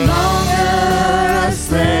no longer a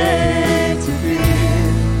slave to fear.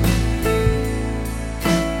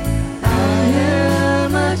 I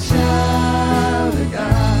am a child of God.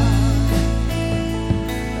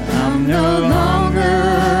 I'm no longer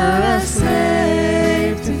a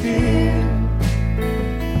slave to fear.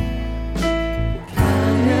 I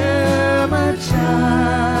am a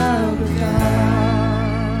child of God.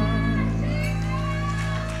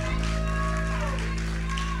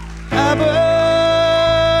 Abba,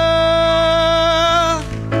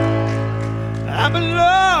 I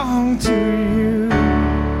belong to you.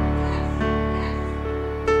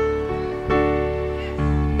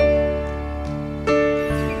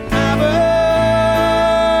 Abba,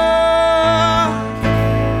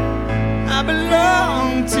 I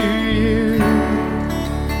belong to you.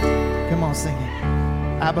 Come on, sing it.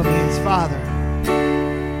 Abba means Father.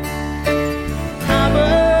 Abba,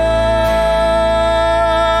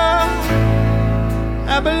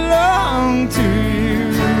 I belong to you.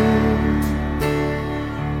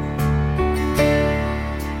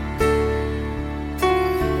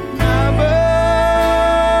 Abba,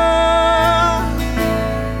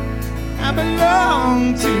 I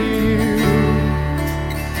belong to you.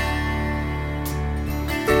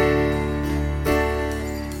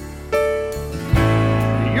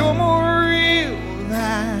 You're more real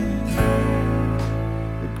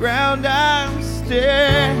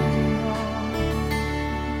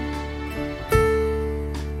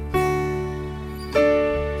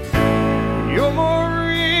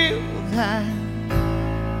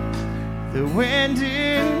wind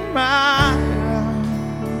in my arms.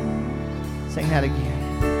 Sing that again.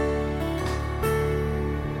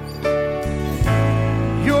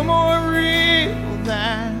 You're more real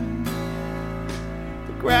than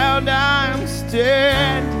the ground I'm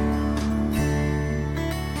standing.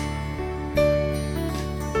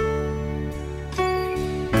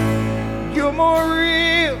 You're more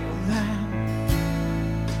real than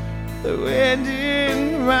the wind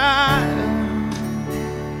in my arms.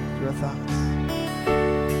 Your thoughts.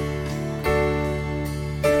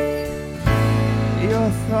 Your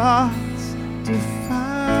thoughts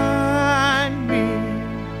define me.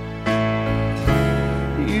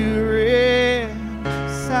 You're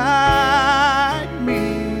inside me.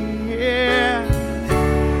 Yeah.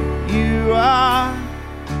 You are.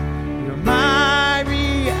 You're my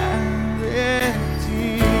reality.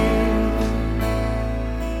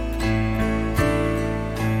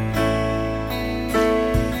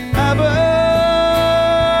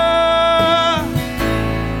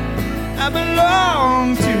 I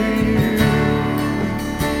belong to you.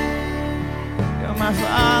 You're my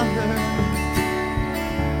Father.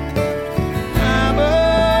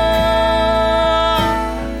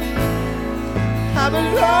 I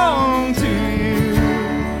belong to you.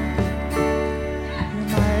 You're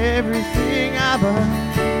my everything. I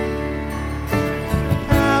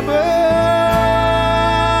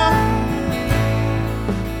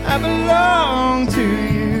belong to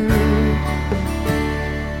you.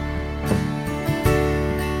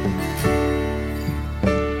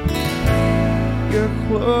 You're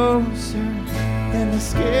closer than the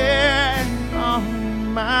skin on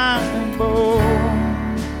my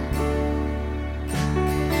bone.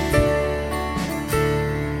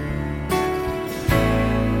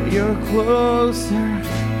 You're closer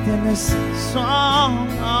than this song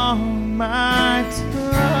on my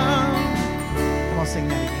tongue. Come on, sing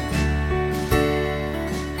that again.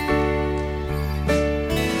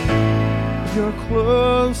 You're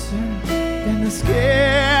closer than the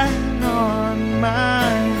skin on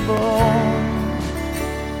my bone.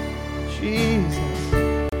 Jesus.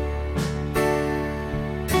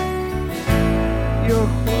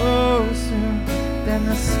 You're closer than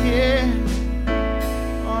the skin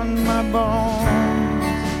on my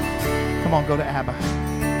bones. Come on, go to Abba.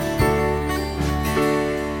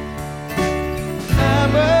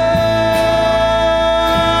 Abba,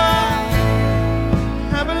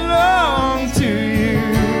 I belong to you.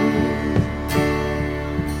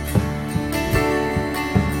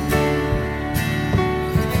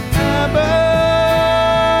 Abba,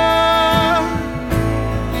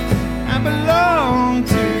 I belong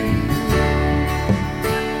to you.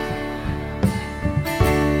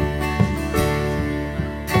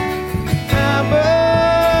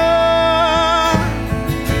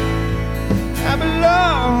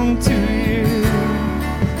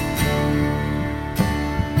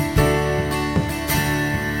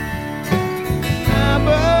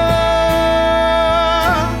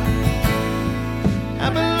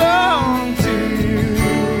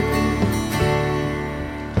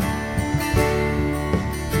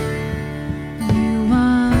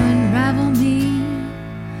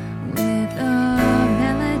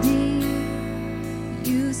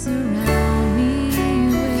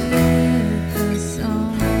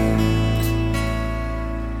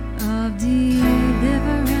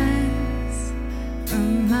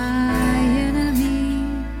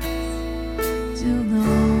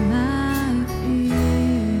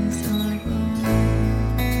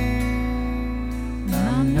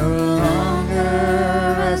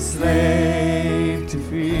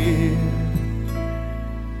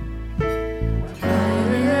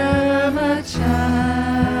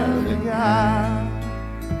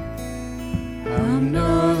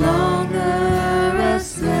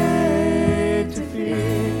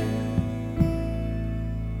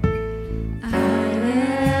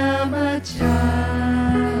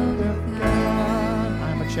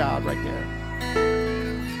 Child right there.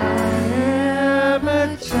 I am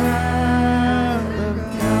a child of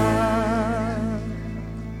God.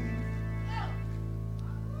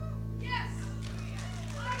 Yes.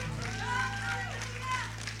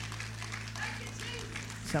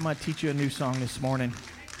 So I'm going to teach you a new song this morning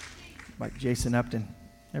by Jason Upton.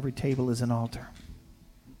 Every table is an altar.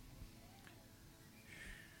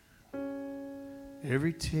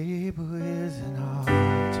 Every table is an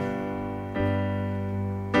altar.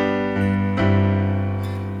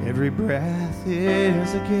 Every breath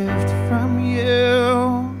is a gift from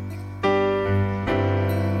you.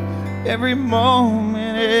 Every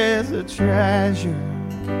moment is a treasure.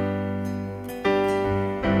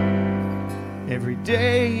 Every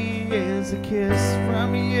day is a kiss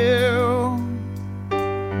from you.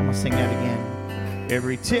 I'm going to sing that again.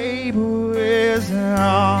 Every table is an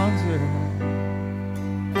altar.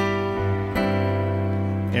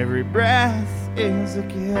 Every breath is a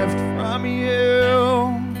gift from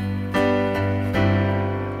you.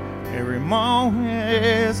 Every moment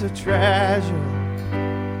is a treasure.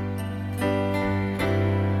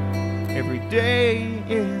 Every day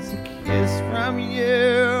is a kiss from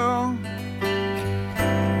you.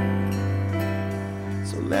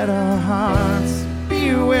 So let our hearts be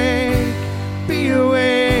awake, be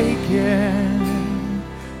awakened.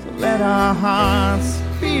 So let our hearts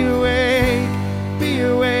be awake, be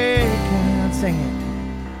awakened. Sing it.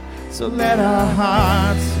 So let our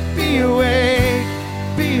hearts be awake,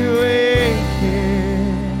 be awakened.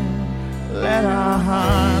 Let our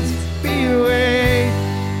hearts be awake,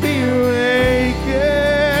 be awakened.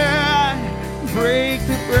 Break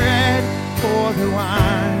the bread, pour the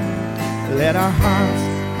wine. Let our hearts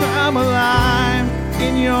come alive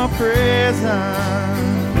in your presence,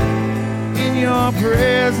 in your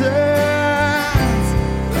presence.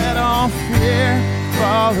 Let all fear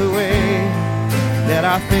fall away. Let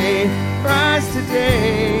our faith rise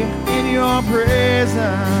today in your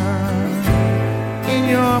presence, in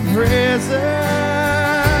your presence,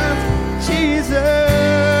 Jesus.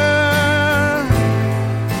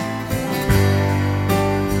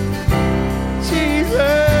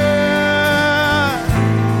 Jesus.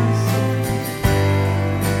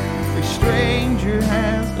 Every stranger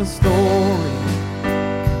has a story.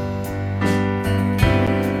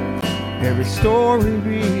 Every story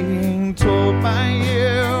being told by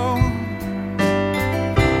you.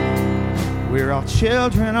 We're all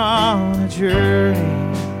children on a journey.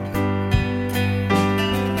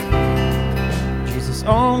 Jesus,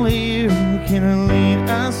 only you can lead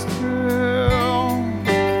us through.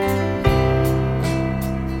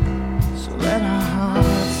 So let our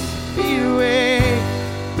hearts be awake,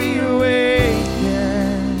 be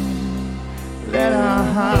awakened. Let our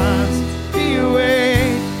hearts be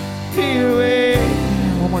awake, be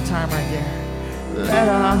awakened. One more time right there. Let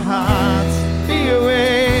our hearts be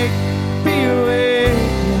awake, be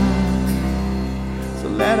awakened. So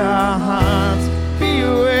let our hearts be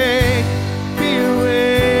awake, be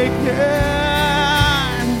awakened.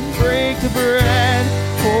 Break the bread,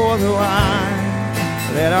 pour the wine.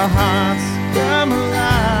 Let our hearts come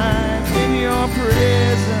alive in your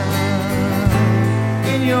presence,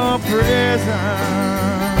 in your presence.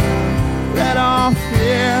 Let all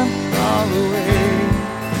fear fall away.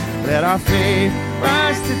 Let our faith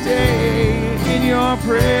rise today in your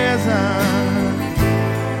presence,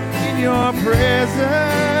 in your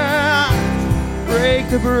presence. Break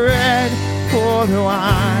the bread, pour the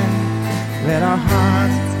wine. Let our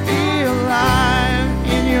hearts be alive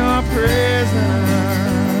in your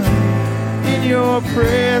presence, in your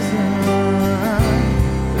presence.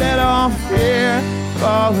 Let all fear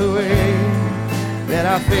fall away. Let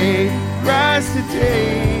our faith rise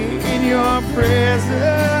today in your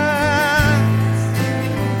presence.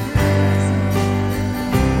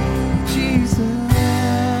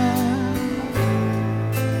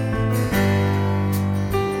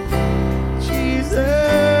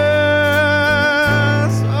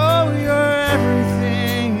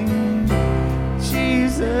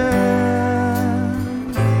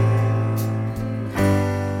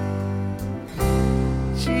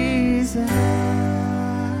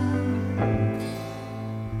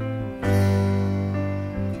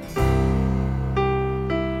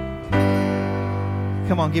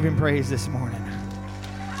 Come on, give him praise this morning.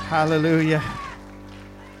 Hallelujah.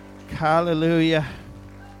 Hallelujah.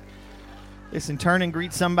 Listen, turn and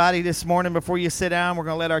greet somebody this morning before you sit down. We're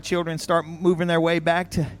going to let our children start moving their way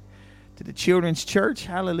back to the children's church.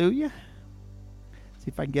 Hallelujah. See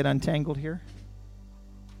if I can get untangled here.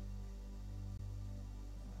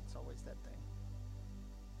 It's always that thing.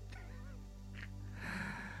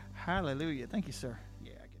 Hallelujah. Thank you, sir.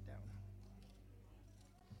 Yeah, get down.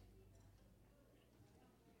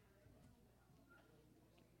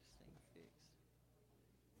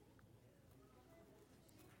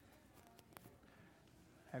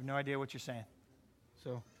 I have no idea what you're saying.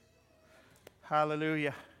 So,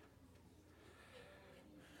 hallelujah.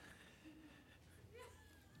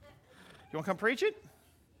 You want to come preach it?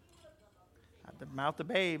 Out the mouth of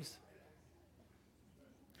babes.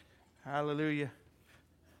 Hallelujah.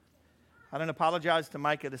 I didn't apologize to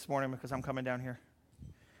Micah this morning because I'm coming down here.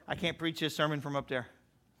 I can't preach this sermon from up there.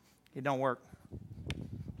 It don't work.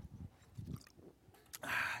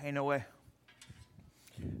 Ain't no way.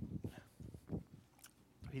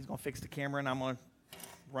 He's going to fix the camera and I'm going to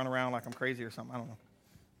run around like I'm crazy or something. I don't know.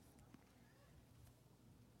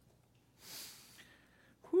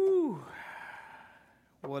 Whew.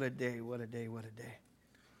 What a day, what a day, what a day.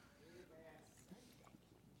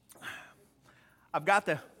 I've got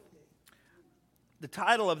the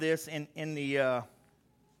title of this in the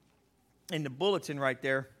bulletin right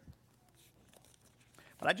there.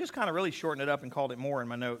 But I just kind of really shortened it up and called it more in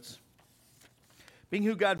my notes. Being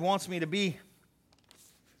who God wants me to be.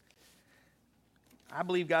 I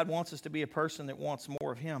believe God wants us to be a person that wants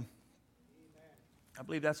more of Him. I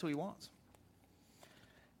believe that's who He wants.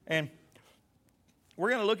 And we're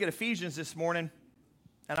going to look at Ephesians this morning,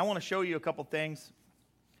 and I want to show you a couple things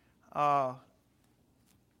out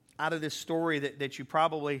of this story that you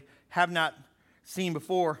probably have not seen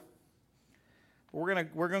before. We're going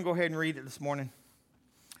to go ahead and read it this morning.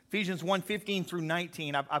 Ephesians 1:15 through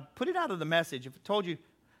 19. I've put it out of the Message. If I told you,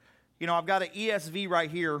 I've got an ESV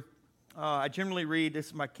right here. I generally read, this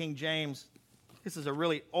is my King James. This is a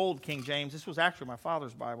really old King James. This was actually my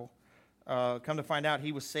father's Bible. Come to find out,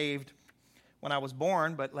 he was saved when I was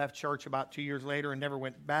born, but left church about 2 years later and never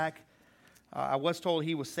went back. I was told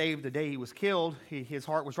he was saved the day he was killed. His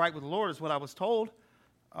heart was right with the Lord is what I was told.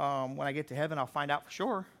 When I get to heaven, I'll find out for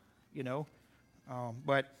sure,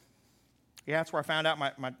 But yeah, that's where I found out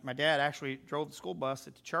my dad actually drove the school bus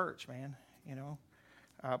at the church, man,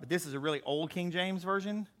 But this is a really old King James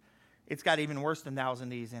version. It's got even worse than thous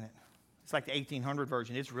and these in it. It's like the 1800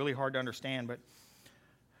 version. It's really hard to understand, but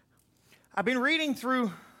I've been reading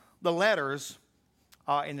through the letters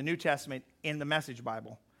in the New Testament in the Message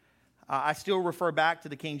Bible. I still refer back to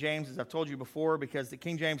the King James, as I've told you before, because the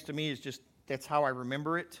King James to me is just, that's how I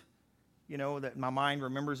remember it, that my mind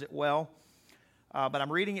remembers it well. But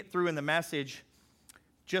I'm reading it through in the Message,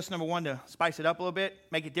 just number one, to spice it up a little bit,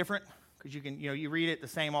 make it different, because you can, you read it the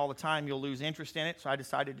same all the time, you'll lose interest in it, so I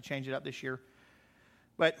decided to change it up this year.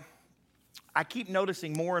 But I keep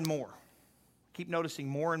noticing more and more. Keep noticing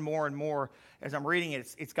more and more and more as I'm reading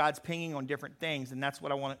it. It's God's pinging on different things, and that's what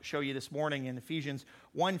I want to show you this morning in Ephesians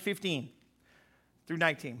 1:15 through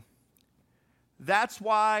 19. That's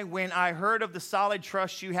why when I heard of the solid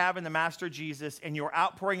trust you have in the Master Jesus and your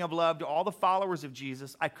outpouring of love to all the followers of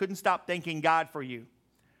Jesus, I couldn't stop thanking God for you.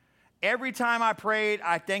 Every time I prayed,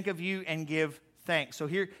 I think of you and give thanks. So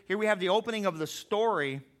here we have the opening of the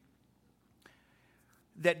story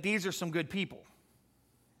that these are some good people,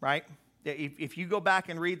 right? If you go back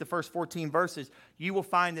and read the first 14 verses, you will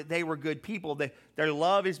find that they were good people. Their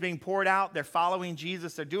love is being poured out. They're following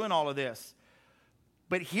Jesus. They're doing all of this.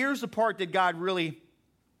 But here's the part that God really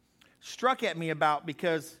struck at me about,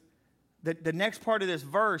 because the next part of this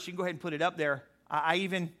verse, you can go ahead and put it up there. I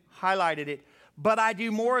even highlighted it. But I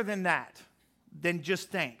do more than that, than just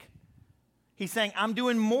think. He's saying, I'm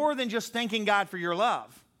doing more than just thanking God for your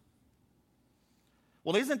love.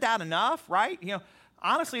 Well, isn't that enough, right?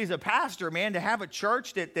 Honestly, as a pastor, man, to have a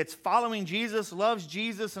church that's following Jesus, loves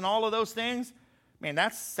Jesus, and all of those things, man,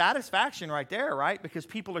 that's satisfaction right there, right? Because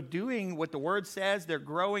people are doing what the Word says, they're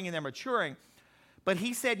growing and they're maturing. But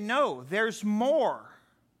he said, no, there's more.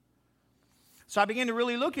 So I began to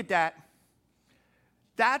really look at that.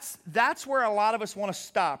 That's where a lot of us want to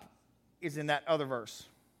stop, is in that other verse.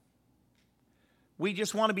 We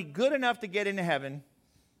just want to be good enough to get into heaven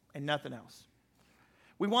and nothing else.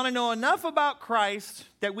 We want to know enough about Christ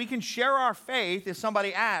that we can share our faith if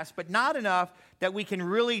somebody asks, but not enough that we can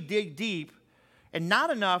really dig deep, and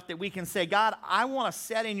not enough that we can say, God, I want to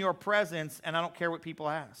sit in your presence, and I don't care what people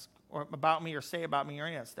ask or about me or say about me or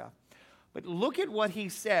any of that stuff. But look at what he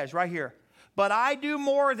says right here. But I do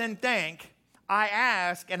more than think. I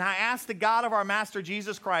ask the God of our Master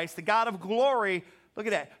Jesus Christ, the God of glory, look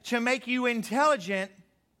at that, to make you intelligent,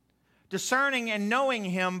 discerning and knowing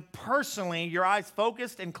him personally, your eyes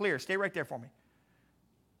focused and clear. Stay right there for me.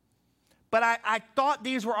 But I thought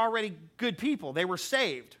these were already good people. They were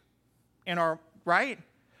saved, right?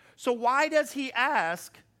 So why does he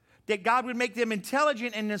ask that God would make them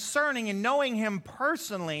intelligent and discerning and knowing him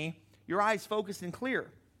personally, your eyes focused and clear?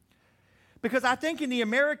 Because I think in the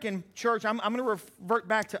American church, I'm going to revert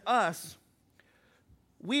back to us,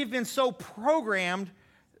 we've been so programmed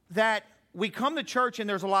that we come to church and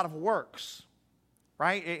there's a lot of works,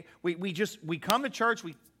 right? We come to church,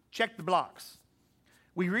 we check the blocks.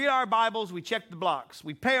 We read our Bibles, we check the blocks.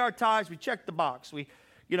 We pay our tithes, we check the box. We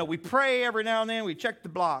pray every now and then, we check the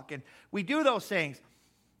block. And we do those things.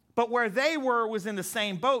 But where they were was in the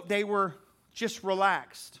same boat. They were just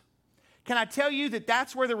relaxed. Can I tell you that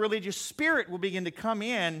that's where the religious spirit will begin to come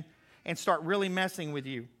in and start really messing with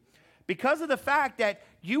you? Because of the fact that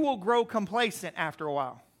you will grow complacent after a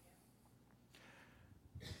while.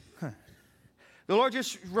 The Lord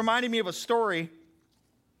just reminded me of a story.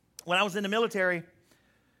 When I was in the military,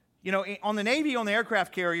 You know, on the Navy, on the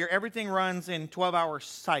aircraft carrier, everything runs in 12-hour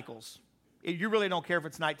cycles. You really don't care if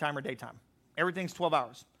it's nighttime or daytime. Everything's 12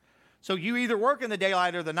 hours. So you either work in the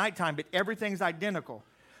daylight or the nighttime, but everything's identical.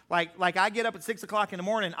 Like I get up at 6 o'clock in the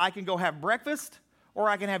morning, I can go have breakfast or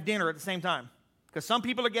I can have dinner at the same time. Because some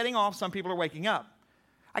people are getting off, some people are waking up.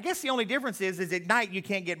 I guess the only difference is at night you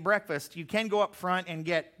can't get breakfast. You can go up front and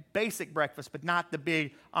get basic breakfast, but not the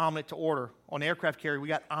big omelet to order. On the aircraft carrier, we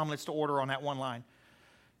got omelets to order on that one line.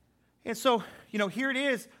 And so, you know, here it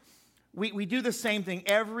is. We do the same thing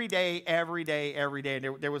every day.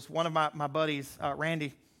 There was one of my buddies,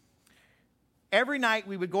 Randy. Every night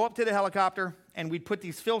we would go up to the helicopter and we'd put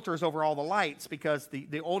these filters over all the lights because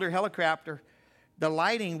the older helicopter, the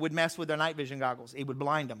lighting would mess with their night vision goggles. It would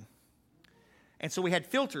blind them. And so we had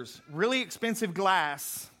filters, really expensive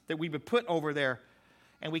glass that we would put over there.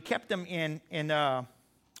 And we kept them in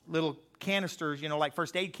little canisters, you know, like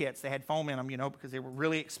first aid kits. They had foam in them, you know, because they were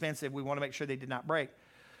really expensive. We want to make sure they did not break.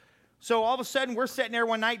 So all of a sudden, we're sitting there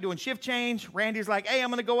one night doing shift change. Randy's like, hey, I'm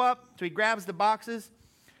going to go up. So he grabs the boxes.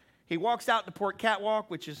 He walks out the port catwalk,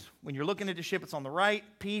 which is when you're looking at the ship, it's on the right.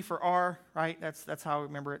 P for R, right? That's how I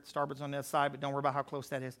remember it. Starboard's on the side, but don't worry about how close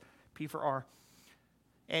that is. P for R.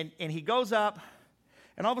 And he goes up,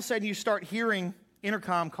 and all of a sudden you start hearing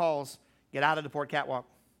intercom calls, get out of the port catwalk.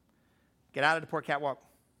 Get out of the port catwalk.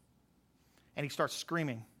 And he starts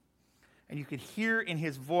screaming. And you could hear in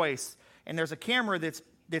his voice, and there's a camera that's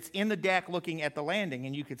in the deck looking at the landing,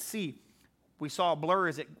 and you could see, we saw a blur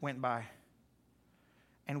as it went by.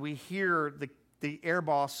 And we hear the air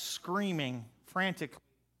boss screaming frantically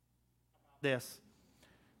about this.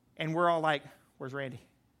 And we're all like, where's Randy?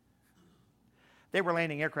 They were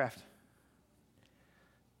landing aircraft.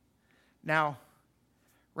 Now,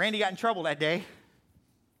 Randy got in trouble that day.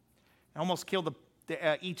 Almost killed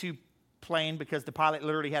the E-2 plane because the pilot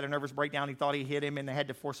literally had a nervous breakdown. He thought he hit him, and they had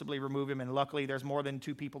to forcibly remove him. And luckily, there's more than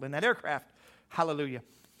 2 people in that aircraft. Hallelujah.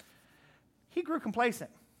 He grew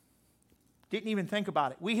complacent. Didn't even think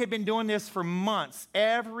about it. We had been doing this for months.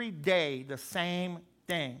 Every day, the same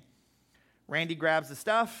thing. Randy grabs the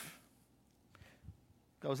stuff,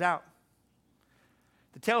 goes out.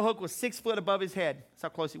 The tail hook was 6 foot above his head. That's how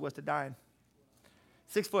close he was to dying.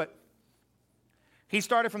 6 foot. He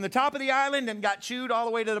started from the top of the island and got chewed all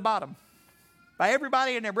the way to the bottom by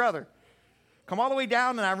everybody and their brother. Come all the way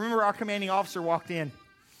down, and I remember our commanding officer walked in.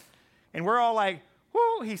 And we're all like,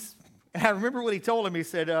 whoo. And I remember what he told him. He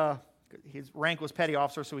said, his rank was petty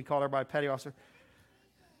officer, so we called everybody petty officer.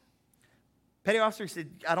 Petty officer said,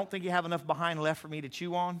 I don't think you have enough behind left for me to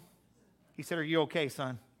chew on. He said, are you okay, son?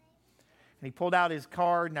 And he pulled out his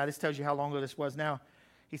card. Now, this tells you how long ago this was now.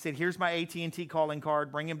 He said, here's my AT&T calling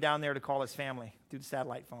card. Bring him down there to call his family through the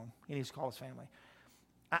satellite phone. He needs to call his family.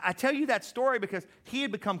 I tell you that story because he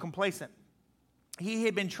had become complacent. He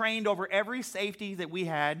had been trained over every safety that we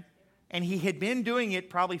had, and he had been doing it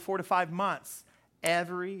probably 4 to 5 months.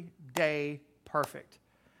 Every day perfect.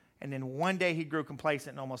 And then one day he grew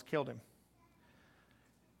complacent and almost killed him.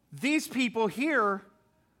 These people here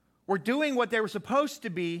were doing what they were supposed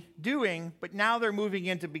to be doing, but now they're moving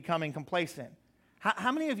into becoming complacent.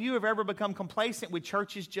 How many of you have ever become complacent with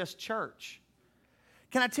church is just church?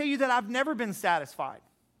 Can I tell you that I've never been satisfied?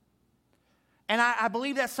 And I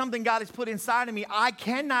believe that's something God has put inside of me. I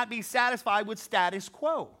cannot be satisfied with status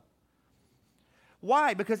quo.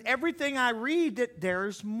 Why? Because everything I read, that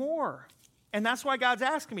there's more. And that's why God's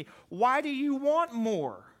asking me, why do you want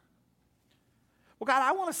more? Well, God,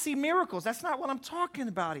 I want to see miracles. That's not what I'm talking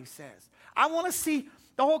about, he says. I want to see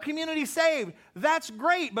the whole community saved. That's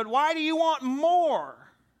great, but why do you want more?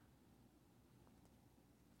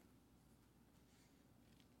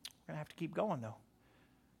 We're going to have to keep going, though.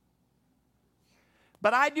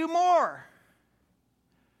 But I do more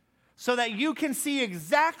so that you can see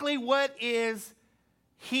exactly what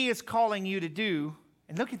he is calling you to do.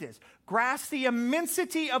 And look at this. Grasp the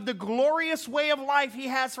immensity of the glorious way of life he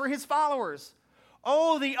has for his followers.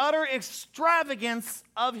 Oh, the utter extravagance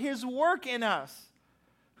of his work in us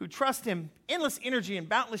who trust him, endless energy and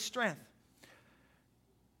boundless strength.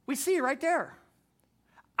 We see it right there.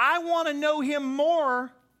 I want to know him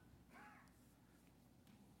more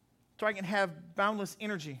so I can have boundless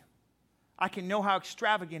energy. I can know how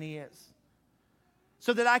extravagant he is.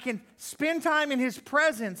 So that I can spend time in his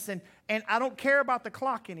presence and I don't care about the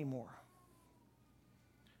clock anymore.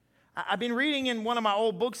 I've been reading in one of my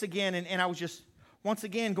old books again, and I was just once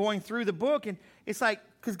again going through the book, and it's like,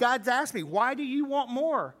 because God's asked me, why do you want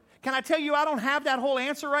more? Can I tell you I don't have that whole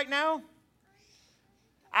answer right now?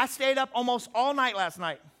 I stayed up almost all night last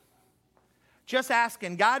night just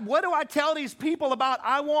asking, God, what do I tell these people about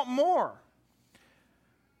I want more?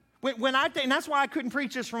 When I think, and that's why I couldn't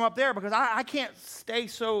preach this from up there, because I can't stay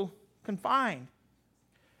so confined.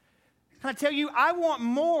 Can I tell you, I want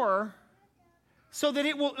more so that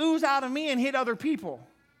it will ooze out of me and hit other people.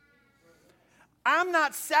 I'm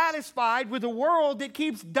not satisfied with a world that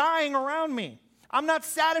keeps dying around me. I'm not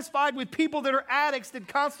satisfied with people that are addicts that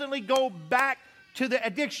constantly go back to the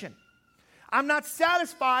addiction. I'm not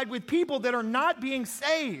satisfied with people that are not being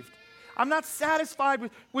saved. I'm not satisfied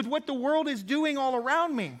with what the world is doing all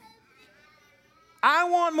around me. I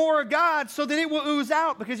want more of God so that it will ooze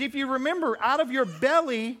out, because if you remember, out of your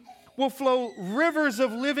belly will flow rivers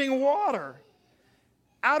of living water.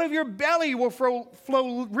 Out of your belly will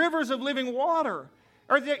flow rivers of living water.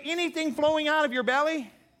 Are there anything flowing out of your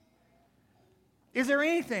belly? Is there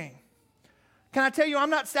anything? Can I tell you,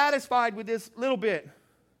 I'm not satisfied with this little bit.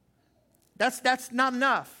 That's not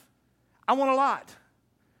enough. I want a lot.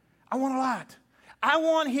 I want a lot. I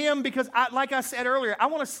want him because, like I said earlier, I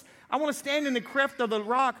want to stand in the cleft of the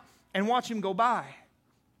rock and watch him go by.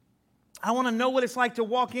 I want to know what it's like to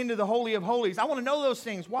walk into the Holy of Holies. I want to know those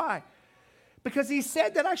things. Why? Because he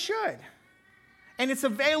said that I should. And it's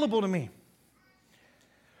available to me.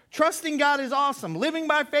 Trusting God is awesome. Living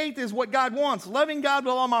by faith is what God wants. Loving God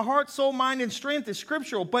with all my heart, soul, mind, and strength is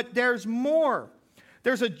scriptural. But there's more.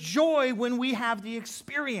 There's a joy when we have the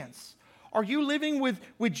experience. Are you living with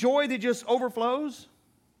joy that just overflows?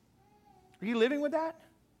 Are you living with that?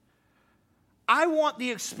 I want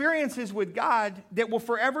the experiences with God that will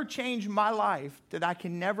forever change my life, that I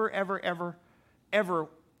can never, ever, ever, ever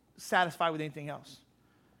satisfy with anything else.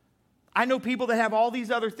 I know people that have all these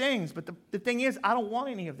other things, but the thing is, I don't want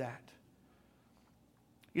any of that.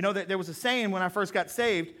 You know, that there was a saying when I first got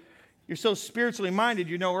saved, you're so spiritually minded,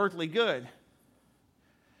 you're no earthly good.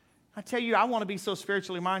 I tell you, I want to be so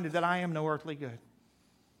spiritually minded that I am no earthly good.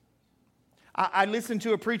 I listened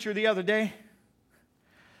to a preacher the other day,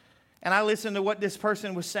 and I listened to what this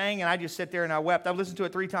person was saying, and I just sat there and I wept. I've listened to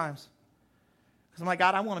it 3 times. Because I'm like,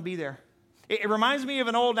 God, I want to be there. It reminds me of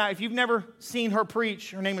an old, now, if you've never seen her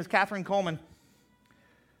preach, her name is Catherine Coleman.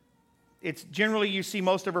 It's generally, you see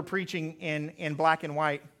most of her preaching in black and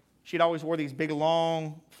white. She'd always wore these big,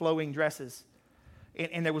 long, flowing dresses.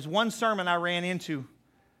 And there was one sermon I ran into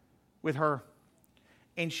with her.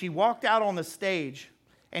 And she walked out on the stage,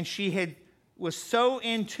 and she was so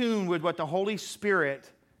in tune with what the Holy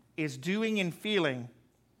Spirit is doing and feeling.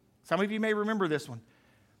 Some of you may remember this one.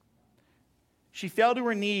 She fell to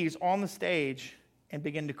her knees on the stage and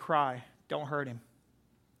began to cry. Don't hurt him.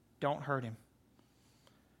 Don't hurt him.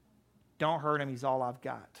 Don't hurt him. He's all I've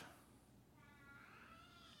got.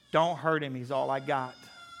 Don't hurt him. He's all I got.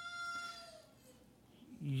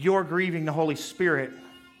 You're grieving the Holy Spirit.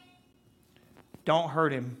 Don't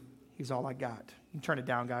hurt him. He's all I got. You can turn it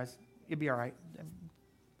down, guys. You'll be all right.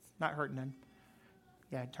 It's not hurting him.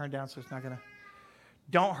 Yeah, turn it down so it's not going to.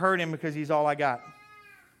 Don't hurt him because he's all I got.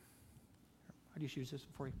 I just use this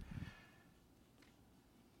for you.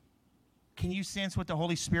 Can you sense what the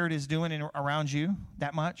Holy Spirit is doing around you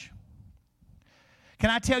that much? Can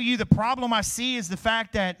I tell you the problem I see is the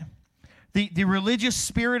fact that the religious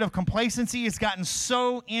spirit of complacency has gotten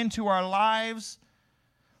so into our lives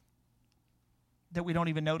that we don't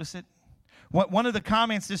even notice it. One of the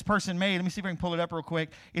comments this person made, let me see if I can pull it up real quick,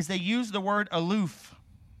 is they use the word aloof.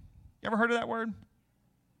 You ever heard of that word?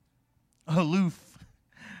 Aloof.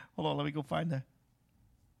 Hold on, let me go find the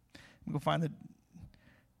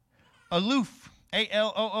aloof,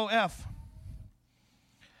 A-L-O-O-F.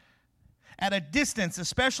 At a distance,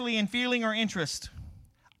 especially in feeling or interest.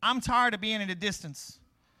 I'm tired of being at a distance.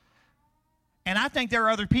 And I think there are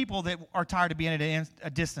other people that are tired of being at a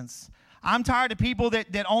distance. I'm tired of people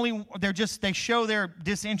that they show their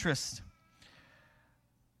disinterest.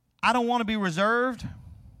 I don't want to be reserved.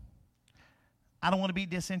 I don't want to be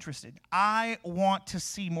disinterested. I want to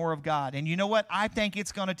see more of God. And you know what? I think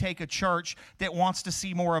it's going to take a church that wants to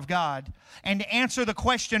see more of God. And to answer the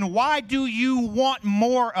question, why do you want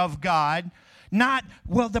more of God? Not,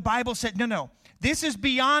 well, the Bible said, no. This is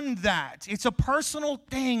beyond that. It's a personal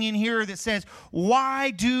thing in here that says, why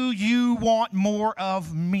do you want more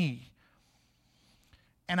of me?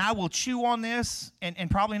 And I will chew on this and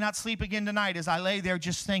probably not sleep again tonight as I lay there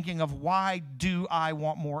just thinking of why do I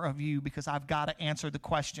want more of you? Because I've got to answer the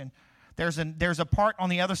question. There's a part on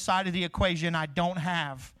the other side of the equation I don't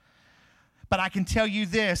have. But I can tell you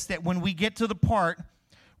this, that when we get to the part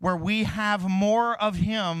where we have more of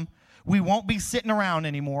him, we won't be sitting around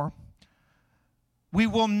anymore. We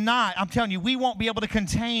will not, I'm telling you, we won't be able to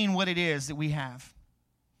contain what it is that we have.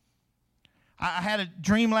 I had a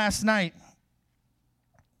dream last night.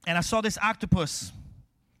 And I saw this octopus.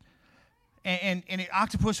 and an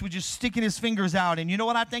octopus was just sticking his fingers out. And you know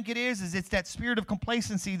what I think it is it's that spirit of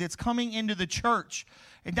complacency that's coming into the church.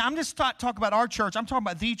 And I'm just talking about our church. I'm talking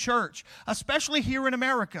about the church, especially here in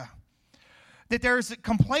America. That there's a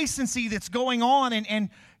complacency that's going on, and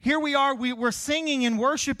here we are, we're singing and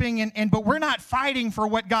worshiping, but we're not fighting for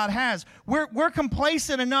what God has. We're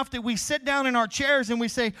complacent enough that we sit down in our chairs and we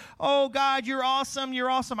say, oh, God, you're awesome, you're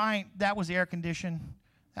awesome. That was air conditioned.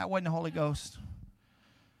 That wasn't the Holy Ghost.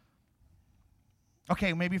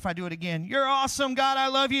 Okay, maybe if I do it again. You're awesome, God, I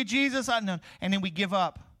love you, Jesus. And then we give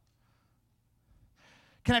up.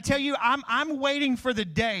 Can I tell you, I'm waiting for the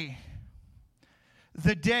day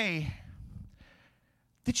that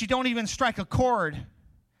you don't even strike a chord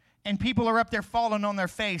and people are up there falling on their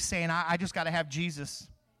face saying, I just got to have Jesus.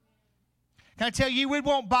 Can I tell you, it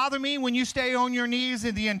won't bother me when you stay on your knees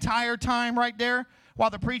the entire time right there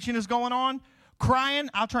while the preaching is going on, crying.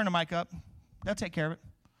 I'll turn the mic up. They'll take care of it.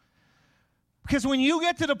 Because when you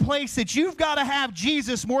get to the place that you've got to have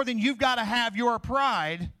Jesus more than you've got to have your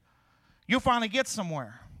pride, you'll finally get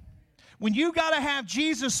somewhere. When you've got to have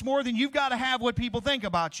Jesus more than you've got to have what people think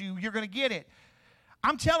about you, you're going to get it.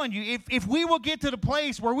 I'm telling you, if we will get to the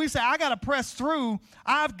place where we say, I got to press through,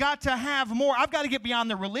 I've got to have more. I've got to get beyond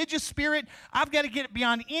the religious spirit. I've got to get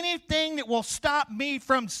beyond anything that will stop me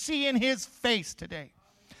from seeing his face today.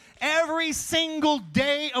 Every single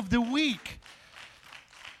day of the week.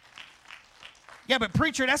 Yeah, but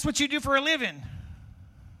preacher, that's what you do for a living.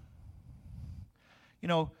 You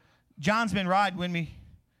know, John's been riding with me.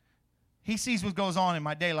 He sees what goes on in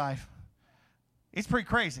my day life. It's pretty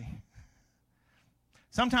crazy.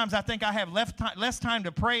 Sometimes I think I have less time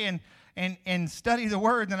to pray and study the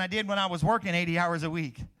Word than I did when I was working 80 hours a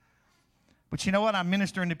week. But you know what? I'm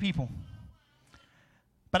ministering to people.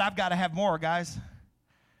 But I've got to have more, guys.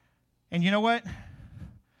 And you know what?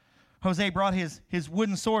 Jose brought his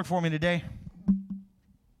wooden sword for me today.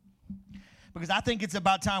 Because I think it's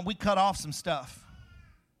about time we cut off some stuff.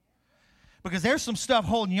 Because there's some stuff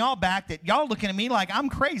holding y'all back that y'all looking at me like I'm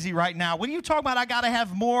crazy right now. What are you talking about? I got to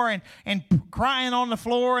have more and crying on the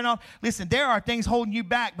floor and all. Listen, there are things holding you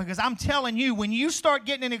back because I'm telling you, when you start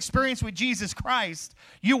getting an experience with Jesus Christ,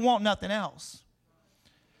 you want nothing else.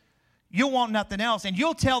 You'll want nothing else, and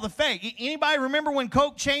you'll tell the fake. Anybody remember when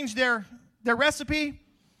Coke changed their recipe?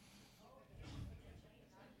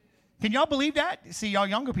 Can y'all believe that? See, y'all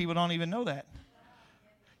younger people don't even know that.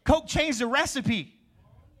 Coke changed the recipe.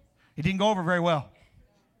 It didn't go over very well.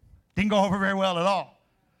 Didn't go over very well at all.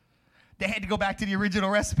 They had to go back to the original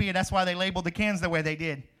recipe, and that's why they labeled the cans the way they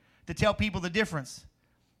did, to tell people the difference.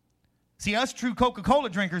 See, us true Coca-Cola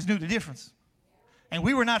drinkers knew the difference, and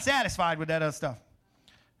we were not satisfied with that other stuff.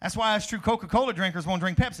 That's why us true Coca-Cola drinkers won't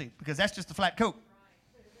drink Pepsi, because that's just a flat Coke.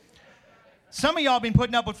 Some of y'all been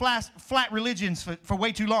putting up with flat religions for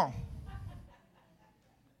way too long.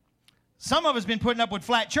 Some of us been putting up with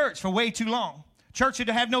flat church for way too long. Church should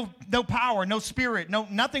have no power, no spirit,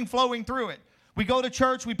 nothing flowing through it. We go to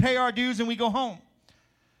church, we pay our dues, and we go home.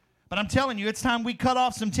 But I'm telling you, it's time we cut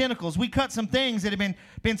off some tentacles. We cut some things that have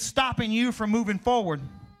been stopping you from moving forward.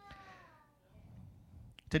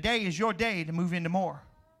 Today is your day to move into more.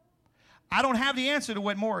 I don't have the answer to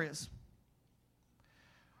what more is.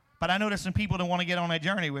 But I know there's some people that want to get on that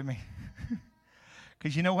journey with me.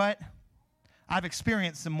 Because you know what? I've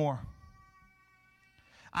experienced some more.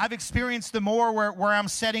 I've experienced the more where I'm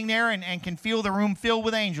sitting there and can feel the room filled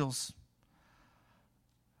with angels.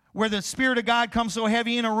 Where the Spirit of God comes so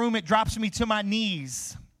heavy in a room, it drops me to my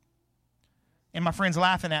knees. And my friend's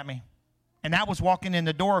laughing at me. And that was walking in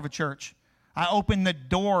the door of a church. I opened the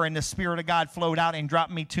door and the Spirit of God flowed out and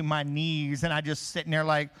dropped me to my knees. And I just sitting there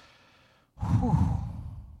like, whew.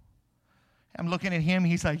 I'm looking at him.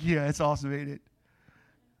 He's like, yeah, it's awesome, ain't it?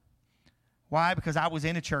 Why? Because I was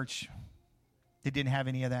in a church that didn't have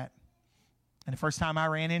any of that. And the first time I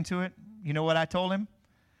ran into it, you know what I told him?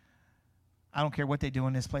 I don't care what they do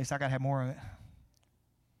in this place. I got to have more of it.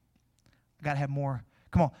 I got to have more.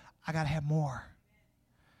 Come on. I got to have more.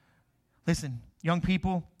 Listen, young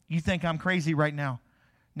people, you think I'm crazy right now.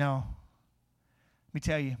 No. Let me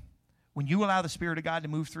tell you, when you allow the Spirit of God to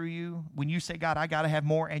move through you, when you say, God, I got to have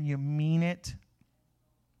more, and you mean it,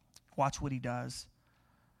 watch what he does.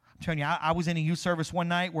 I'm telling you, I was in a youth service one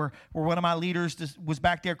night where one of my leaders was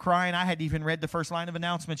back there crying. I hadn't even read the first line of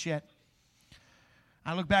announcements yet.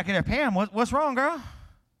 I look back at her, Pam, what's wrong, girl?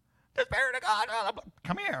 The Spirit of God,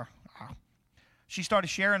 come here. She started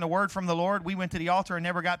sharing the word from the Lord. We went to the altar and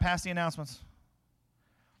never got past the announcements.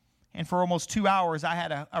 And for almost 2 hours, I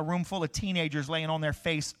had a room full of teenagers laying on their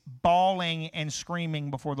face, bawling and screaming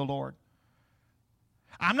before the Lord.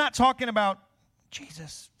 I'm not talking about,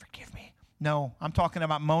 Jesus, forgive me. No, I'm talking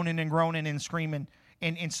about moaning and groaning and screaming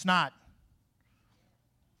and snot.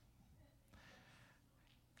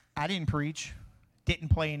 I didn't preach, didn't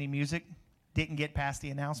play any music, didn't get past the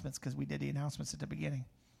announcements because we did the announcements at the beginning.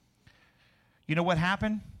 You know what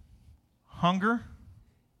happened? Hunger.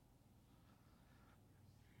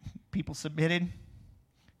 People submitted,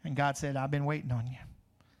 and God said, I've been waiting on you.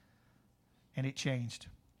 And it changed.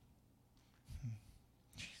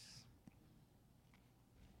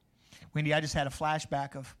 Wendy, I just had a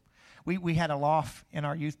flashback of, we had a loft in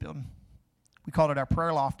our youth building. We called it our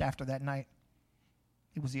prayer loft after that night.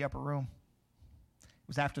 It was the upper room. It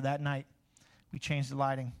was after that night we changed the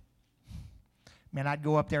lighting. Man, I'd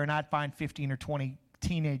go up there and I'd find 15 or 20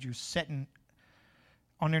 teenagers sitting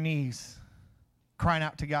on their knees, crying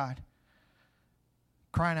out to God.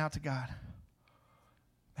 Crying out to God.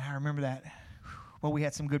 I remember that. Well, we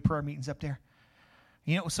had some good prayer meetings up there.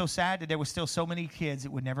 You know, it was so sad that there was still so many kids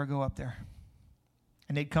that would never go up there.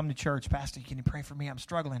 And they'd come to church, Pastor, can you pray for me? I'm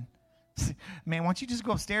struggling. Man, why don't you just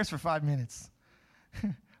go upstairs for 5 minutes?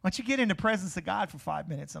 Why don't you get in the presence of God for 5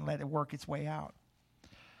 minutes and let it work its way out?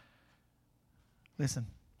 Listen,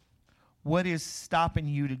 what is stopping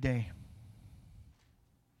you today?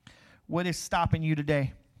 What is stopping you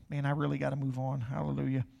today? Man, I really got to move on.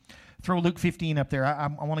 Hallelujah. Throw Luke 15 up there. I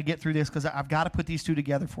want to get through this because I've got to put these two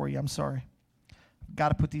together for you. I'm sorry. I've got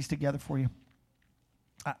to put these together for you.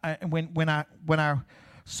 When I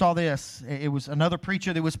saw this, it was another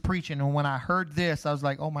preacher that was preaching, and when I heard this, I was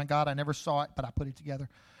like, oh my God, I never saw it, but I put it together.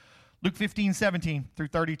 Luke 15, 17 through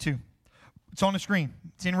 32. It's on the screen.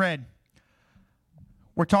 It's in red.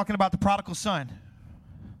 We're talking about the prodigal son.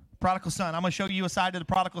 Prodigal son. I'm going to show you a side of the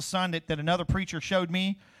prodigal son that another preacher showed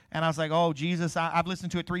me, and I was like, oh, Jesus, I've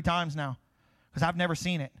listened to it 3 times now because I've never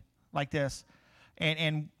seen it like this.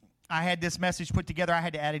 And I had this message put together. I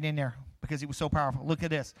had to add it in there because it was so powerful. Look at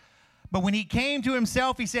this. But when he came to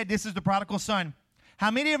himself, he said, this is the prodigal son.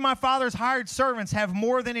 How many of my father's hired servants have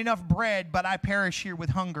more than enough bread, but I perish here with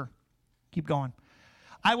hunger? Keep going.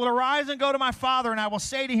 I will arise and go to my father, and I will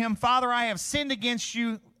say to him, Father, I have sinned against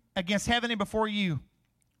you, against heaven and before you.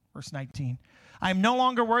 Verse 19. I am no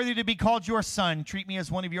longer worthy to be called your son. Treat me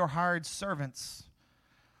as one of your hired servants.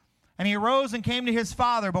 And he arose and came to his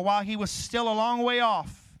father, but while he was still a long way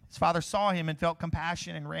off, his father saw him and felt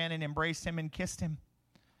compassion and ran and embraced him and kissed him.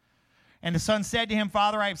 And the son said to him,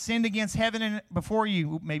 Father, I have sinned against heaven and before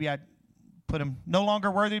you. Maybe I put him, no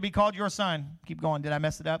longer worthy to be called your son. Keep going. Did I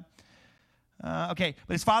mess it up? Okay.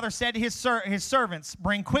 But his father said to his servants,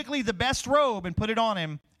 bring quickly the best robe and put it on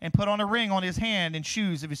him, and put on a ring on his hand and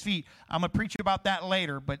shoes of his feet. I'm going to preach about that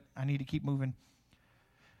later, but I need to keep moving.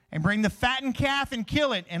 And bring the fattened calf and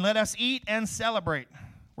kill it, and let us eat and celebrate.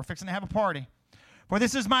 We're fixing to have a party. For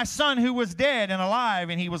this is my son who was dead and alive,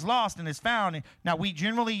 and he was lost and is found. Now, we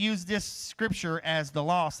generally use this scripture as the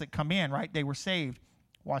lost that come in, right? They were saved.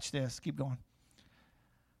 Watch this. Keep going.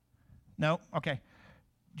 No? Okay.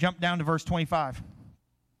 Jump down to verse 25.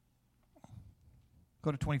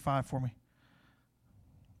 Go to 25 for me.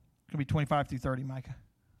 It's going to be 25 through 30, Micah.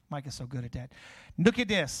 Micah's so good at that. Look at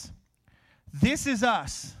this. This is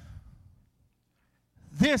us.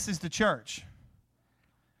 This is the church.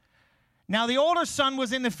 Now the older son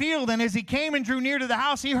was in the field, and as he came and drew near to the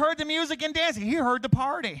house, he heard the music and dancing. He heard the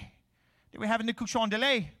party. Did we have a couchon de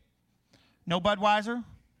lait? No Budweiser?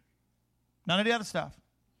 None of the other stuff.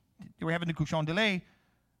 Did we have a couchon de lait?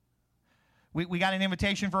 We got an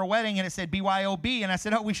invitation for a wedding, and it said BYOB, and I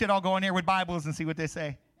said, oh, we should all go in there with Bibles and see what they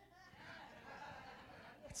say.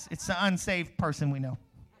 It's an unsaved person we know.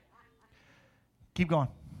 Keep going.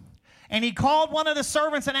 And he called one of the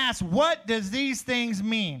servants and asked, what does these things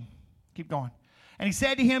mean? Keep going. And he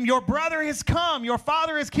said to him, your brother has come. Your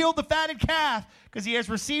father has killed the fatted calf because he has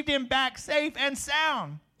received him back safe and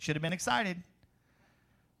sound. Should have been excited.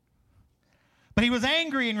 But he was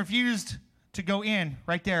angry and refused to go in.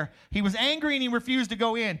 Right there. He was angry and he refused to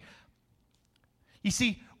go in. You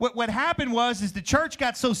see, what happened was the church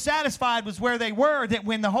got so satisfied with where they were that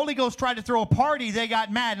when the Holy Ghost tried to throw a party, they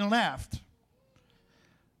got mad and left.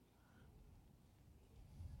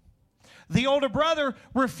 The older brother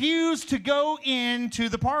refused to go into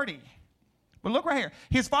the party. But look right here.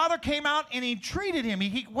 His father came out and he treated him.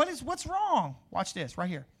 What's wrong? Watch this right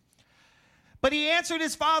here. But he answered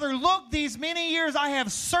his father, look, these many years I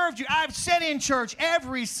have served you. I've sat in church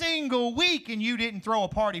every single week, and you didn't throw a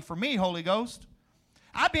party for me, Holy Ghost.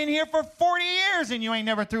 I've been here for 40 years, and you ain't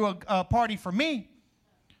never threw a party for me.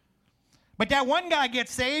 But that one guy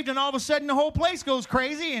gets saved, and all of a sudden the whole place goes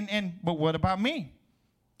crazy. But what about me?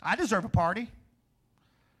 I deserve a party.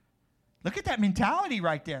 Look at that mentality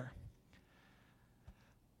right there.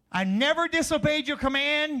 I never disobeyed your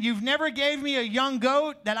command. You've never gave me a young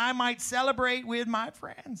goat that I might celebrate with my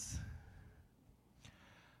friends.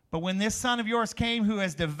 But when this son of yours came who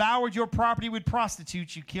has devoured your property with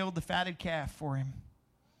prostitutes, you killed the fatted calf for him.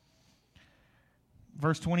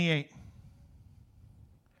 Verse 28.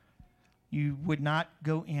 You would not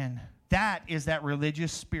go in. That is that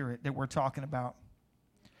religious spirit that we're talking about.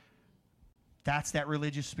 That's that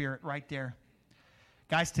religious spirit right there.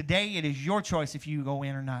 Guys, today it is your choice if you go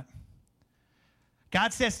in or not.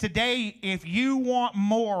 God says today, if you want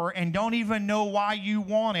more and don't even know why you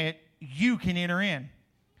want it, you can enter in.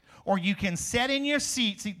 Or you can sit in your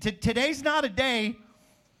seat. See, today's not a day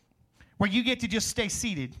where you get to just stay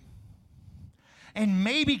seated and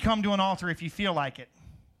maybe come to an altar if you feel like it.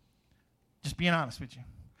 Just being honest with you.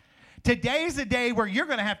 Today's a day where you're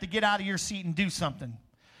going to have to get out of your seat and do something.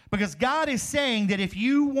 Because God is saying that if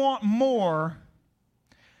you want more,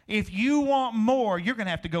 you're going to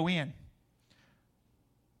have to go in.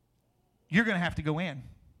 You're going to have to go in.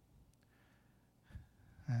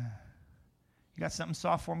 You got something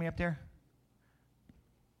soft for me up there?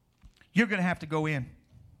 You're going to have to go in.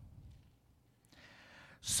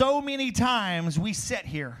 So many times we sit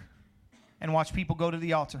here and watch people go to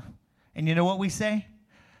the altar. And you know what we say?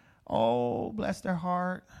 Oh, bless their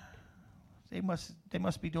heart. They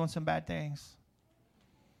must be doing some bad things.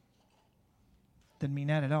 Didn't mean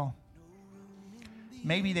that at all.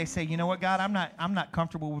 Maybe they say, you know what, God, I'm not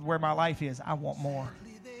comfortable with where my life is. I want more.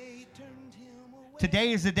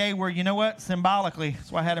 Today is the day where, you know what, symbolically,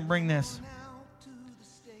 that's why I had him bring this.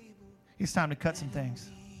 It's time to cut some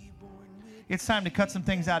things. It's time to cut some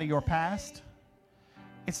things out of your past.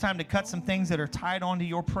 It's time to cut some things that are tied onto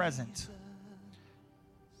your present.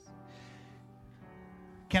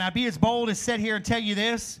 Can I be as bold as sit here and tell you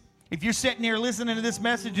this? If you're sitting here listening to this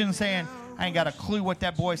message and saying, I ain't got a clue what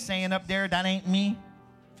that boy's saying up there, that ain't me,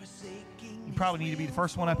 you probably need to be the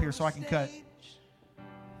first one up here so I can cut.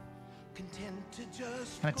 Can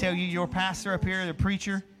I tell you, your pastor up here, the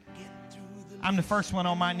preacher, I'm the first one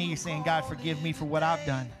on my knees saying, God, forgive me for what I've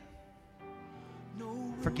done.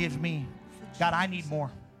 Forgive me. God, I need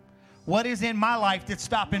more. What is in my life that's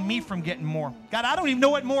stopping me from getting more? God, I don't even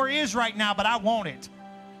know what more is right now, but I want it.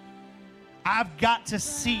 I've got to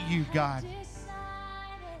see you, God.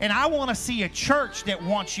 And I want to see a church that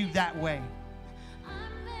wants you that way.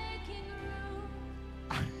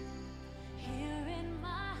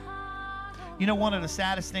 You know, one of the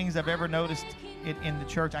saddest things I've ever noticed in the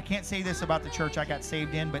church, I can't say this about the church I got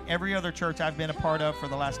saved in, but every other church I've been a part of for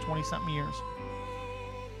the last 20-something years,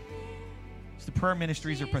 the prayer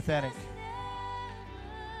ministries are pathetic.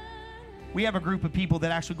 We have a group of people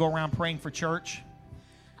that actually go around praying for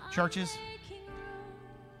churches.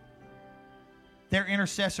 Their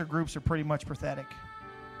intercessor groups are pretty much pathetic.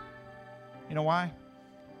 You know why?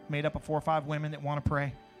 Made up of 4 or 5 women that want to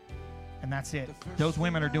pray. And that's it. Those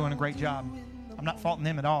women are doing a great job. I'm not faulting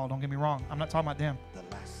them at all. Don't get me wrong. I'm not talking about them.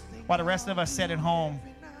 While the rest of us sit at home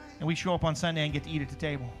and we show up on Sunday and get to eat at the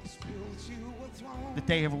table that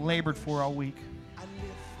they have labored for all week.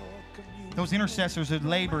 Those intercessors have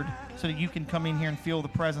labored so that you can come in here and feel the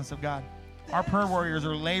presence of God. Our prayer warriors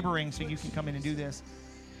are laboring so you can come in and do this.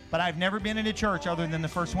 But I've never been in a church other than the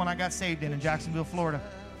first one I got saved in Jacksonville, Florida,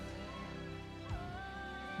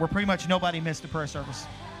 where pretty much nobody missed a prayer service.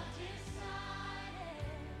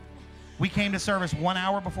 We came to service 1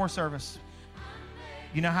 hour before service.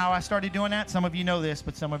 You know how I started doing that? Some of you know this,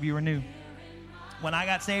 but some of you are new. When I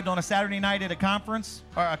got saved on a Saturday night at a conference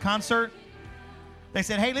or a concert, they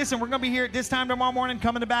said, hey, listen, we're going to be here at this time tomorrow morning.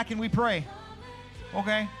 Come in the back and we pray.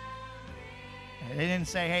 Okay? They didn't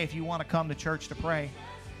say, hey, if you want to come to church to pray.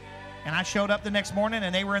 And I showed up the next morning,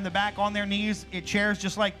 and they were in the back on their knees at chairs,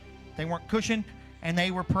 just like they weren't cushioned, and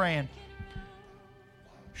they were praying.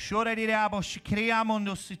 And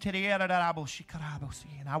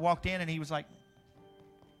I walked in, and he was like,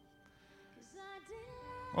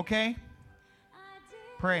 okay,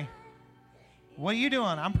 pray. What are you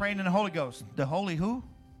doing? I'm praying in the Holy Ghost. The Holy who?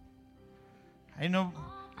 I didn't know.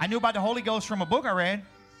 I knew about the Holy Ghost from a book I read.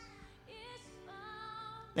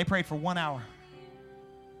 They prayed for 1 hour.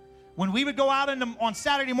 When we would go out on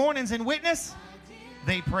Saturday mornings and witness,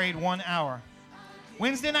 they prayed 1 hour.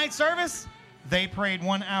 Wednesday night service, they prayed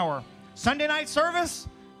 1 hour. Sunday night service,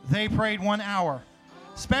 they prayed 1 hour.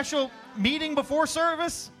 Special meeting before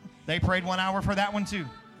service, they prayed 1 hour for that one too.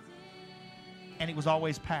 And it was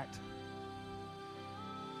always packed.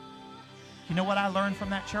 You know what I learned from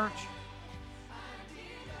that church?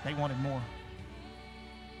 They wanted more.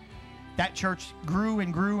 That church grew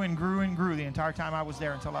and grew and grew and grew the entire time I was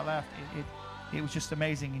there until I left. It was just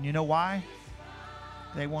amazing. And you know why?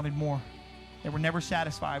 They wanted more. They were never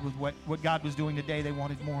satisfied with what God was doing today. They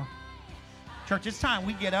wanted more. Church, it's time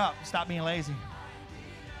we get up and stop being lazy.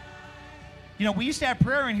 You know, we used to have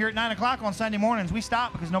prayer in here at 9 o'clock on Sunday mornings. We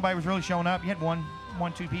stopped because nobody was really showing up. You had one,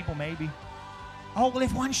 two people maybe. Oh, well,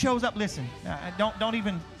 if one shows up, listen, don't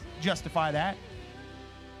even justify that.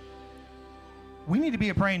 We need to be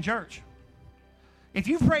a praying church. If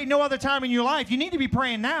you've prayed no other time in your life, you need to be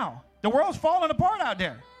praying now. The world's falling apart out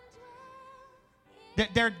there.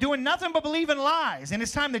 They're doing nothing but believing lies. And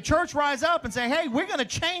it's time the church rise up and say, hey, we're going to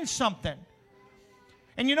change something.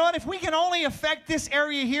 And you know what? If we can only affect this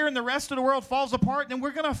area here and the rest of the world falls apart, then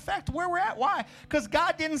we're going to affect where we're at. Why? Because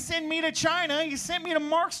God didn't send me to China. He sent me to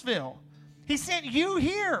Marksville. He sent you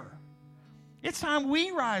here. It's time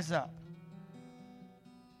we rise up.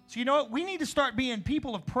 So you know what? We need to start being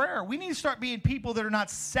people of prayer. We need to start being people that are not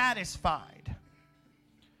satisfied.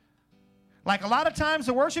 Like a lot of times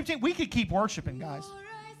the worship team, we could keep worshiping, guys.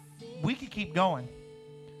 We could keep going.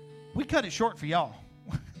 We cut it short for y'all.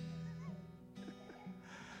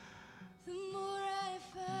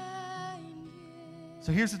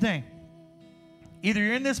 So here's the thing. Either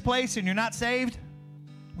you're in this place and you're not saved,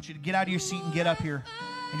 I want you to get out of your seat and get up here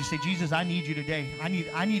and just say, Jesus, I need you today.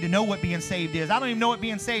 I need to know what being saved is. I don't even know what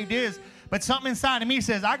being saved is, but something inside of me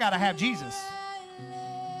says, I got to have Jesus.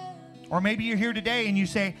 Or maybe you're here today and you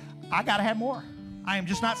say, I got to have more. I am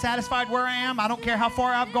just not satisfied where I am. I don't care how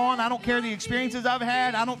far I've gone. I don't care the experiences I've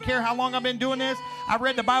had. I don't care how long I've been doing this. I've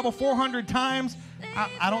read the Bible 400 times.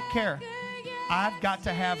 I don't care. I've got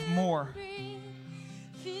to have more.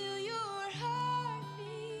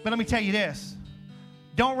 But let me tell you this.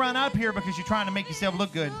 Don't run up here because you're trying to make yourself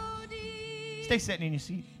look good. Stay sitting in your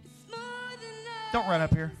seat. Don't run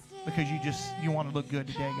up here because you want to look good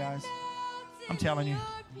today, guys. I'm telling you.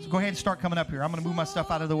 So go ahead and start coming up here. I'm going to move my stuff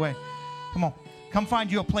out of the way. Come on. Come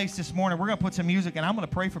find you a place this morning. We're going to put some music and I'm going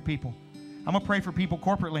to pray for people. I'm going to pray for people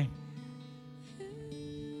corporately.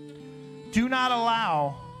 Do not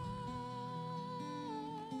allow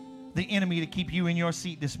the enemy to keep you in your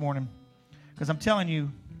seat this morning. Because I'm telling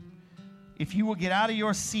you, if you will get out of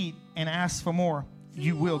your seat and ask for more,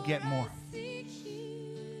 you will get more.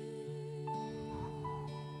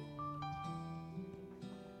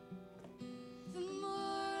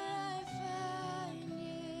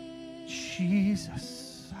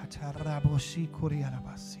 Jesus.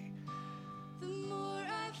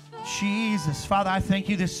 Jesus. Father, I thank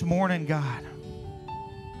you this morning, God.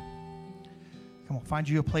 Come on, find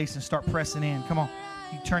you a place and start pressing in. Come on.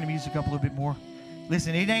 You turn the music up a little bit more.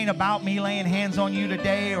 Listen, it ain't about me laying hands on you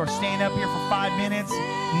today or staying up here for 5 minutes.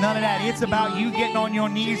 None of that. It's about you getting on your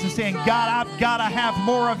knees and saying, God, I've got to have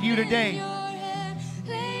more of you today.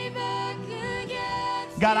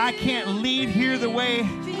 God, I can't leave here the way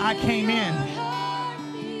I came in.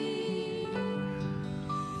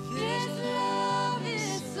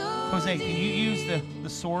 Jose, can you use the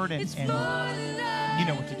sword and you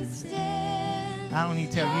know what to do with it. I don't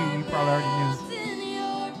need to tell you. You probably already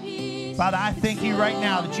knew. Father, I thank you right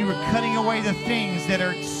now that you are cutting away the things that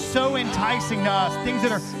are so enticing to us, things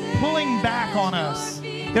that are pulling back on us,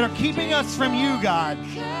 that are keeping us from you, God.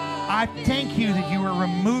 I thank you that you are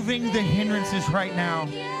removing the hindrances right now.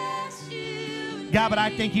 God, but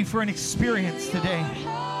I thank you for an experience today.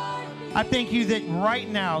 I thank you that right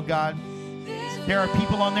now, God, there are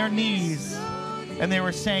people on their knees and they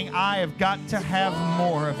were saying, I have got to have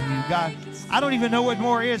more of you. God, I don't even know what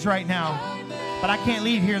more is right now. But I can't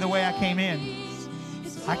leave here the way I came in.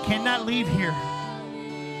 I cannot leave here.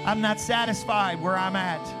 I'm not satisfied where I'm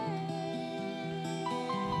at.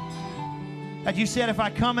 As you said, if I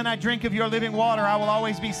come and I drink of your living water, I will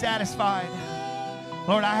always be satisfied.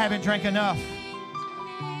 Lord, I haven't drank enough.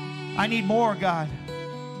 I need more, God.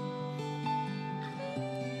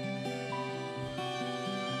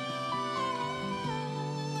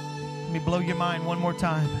 Let me blow your mind one more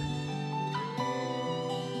time.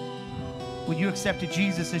 When you accepted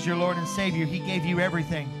Jesus as your Lord and Savior, He gave you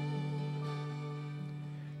everything.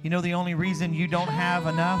 You know the only reason you don't have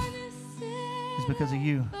enough is because of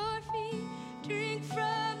you.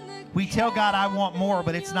 We tell God, I want more,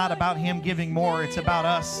 but it's not about Him giving more. It's about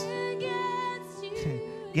us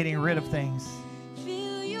getting rid of things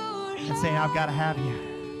and saying, I've got to have you.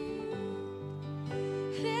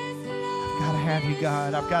 I've got to have you,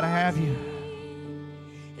 God. I've got to have you.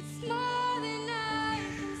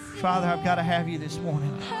 Father, I've got to have you this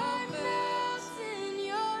morning.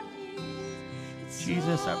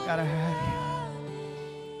 Jesus, I've got to have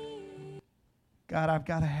you. God, I've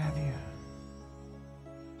got to have you.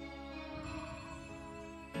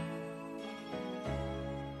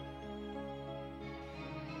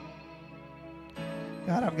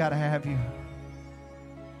 God, I've got to have you.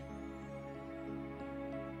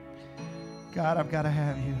 God, I've got to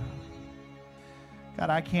have you. God,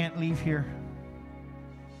 I can't leave here.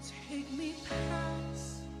 Take me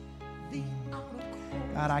past the outer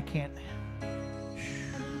court. God, I can't.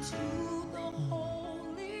 To the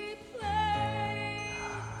holy place.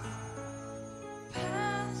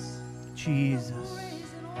 Past Jesus.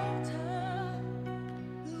 brazen altar.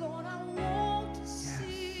 Lord, I want to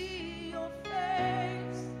see your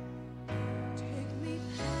face. Take me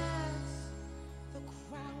past the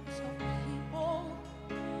crowds of people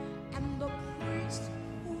and the priests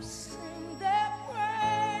who sing their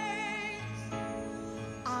praise.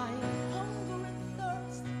 I hunger and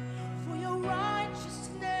thirst for your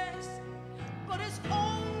righteousness, but it's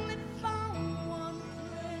only found one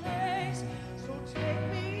place. So take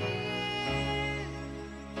me in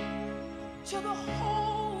to the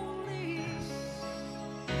holy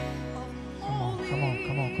of holies. Come on,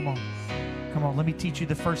 come on, come on. Come on, let me teach you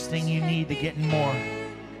the first thing you need to get in more.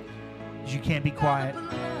 Is you can't be quiet.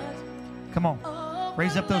 Come on.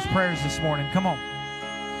 Raise up those prayers this morning. Come on.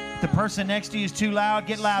 If the person next to you is too loud,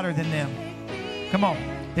 get louder than them. Come on.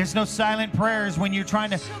 There's no silent prayers when you're trying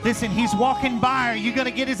to... Listen, he's walking by. Are you going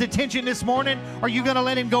to get his attention this morning, or are you going to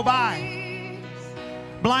let him go by?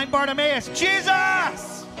 Blind Bartimaeus,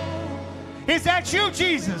 Jesus! Is that you,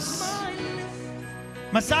 Jesus?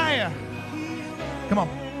 Messiah. Come on.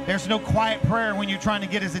 There's no quiet prayer when you're trying to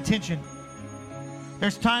get his attention.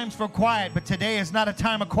 There's times for quiet, but today is not a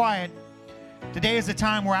time of quiet. Today is a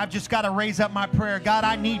time where I've just got to raise up my prayer. God,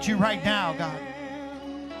 I need you right now, God.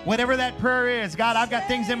 Whatever that prayer is, God, I've got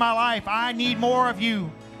things in my life. I need more of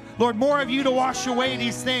you. Lord, more of you to wash away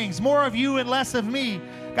these things. More of you and less of me.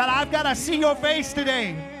 God, I've got to see your face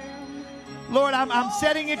today. Lord, I'm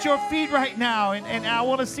sitting at your feet right now, and I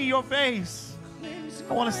want to see your face.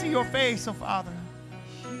 I want to see your face, oh Father.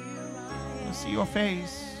 I want to see your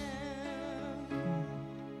face.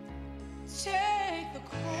 Take the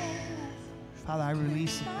cross. Father, I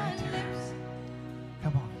release it right there.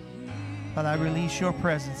 Come on. Father, I release your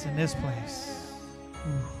presence in this place.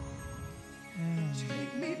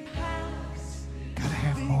 Take me past Gotta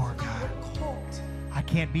have more, God. court I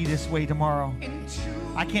can't be this way tomorrow. into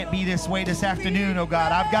I can't be this way this afternoon, oh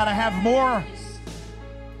God. I've got to have more.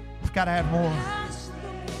 I've got to have more. past the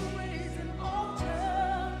brazen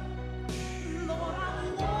altar. Lord, I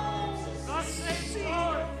want to see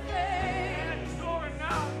your face.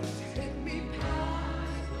 Take me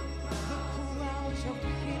past the crowds of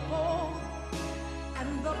people and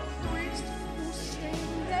the priests who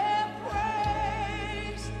sing their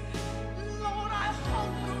praise. Lord, I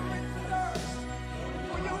hunger and thirst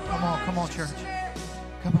for your Come on, church. righteousness.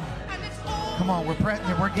 Come on. And it's Come on, we're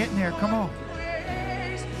getting there. Come on.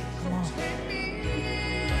 praise. Come on. Take me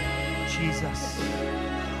Jesus.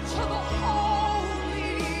 to the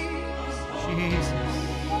holy. Jesus.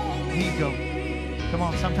 Ego. Come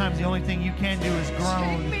on, sometimes the only thing you can do is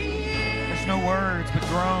groan. There's no words but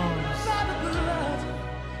groans. By the blood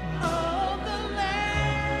of the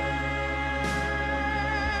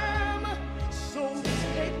Lamb. So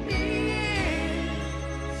take me in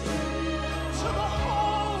to the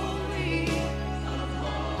holy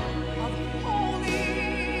of holies.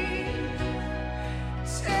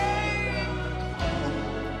 Take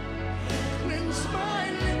hold, cleanse my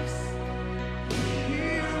lips.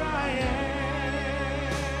 Here I am.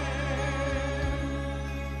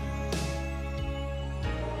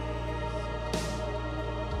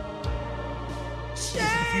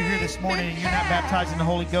 If you're here this morning and you're not baptized in the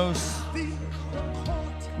Holy Ghost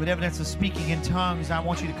with evidence of speaking in tongues, I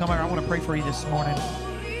want you to come here. I want to pray for you this morning.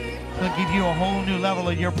 It'll give you a whole new level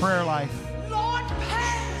of your prayer life. Lord,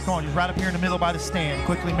 pass. Come on, just right up here in the middle by the stand.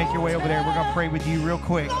 Quickly make your way over there. We're going to pray with you real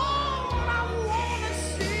quick.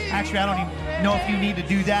 Actually, I don't even know if you need to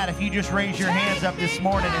do that. If you just raise your hands up this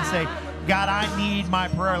morning and say, God, I need my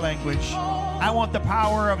prayer language. I want the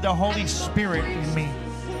power of the Holy Spirit in me.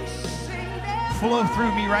 Flow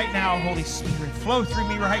through me right now, Holy Spirit. Flow through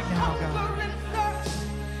me right now, God.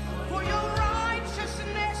 For your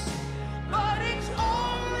righteousness, but it's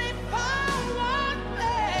only found one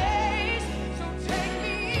place. So take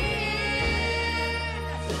me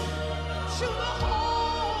in to the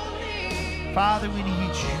holy. Father, we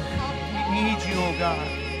need you. We need you, oh God.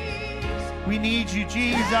 We need you,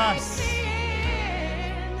 Jesus.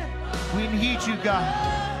 We need you, God.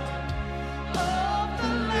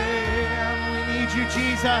 We need you,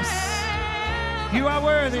 Jesus. You are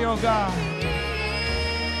worthy, oh God.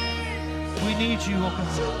 We need you, oh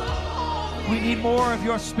God. We need more of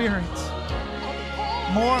your Spirit.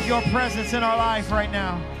 More of your presence in our life right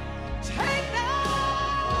now. Take that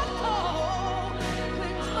hold,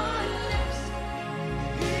 cleanse my lips.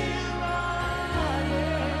 Here I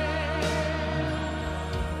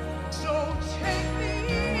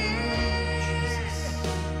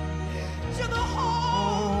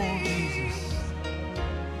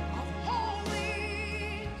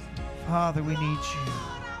Father, we need you.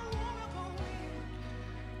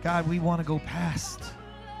 God, we want to go past.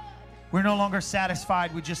 We're no longer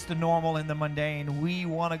satisfied with just the normal and the mundane. We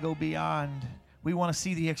want to go beyond. We want to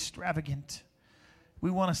see the extravagant.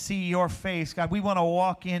 We want to see your face, God. We want to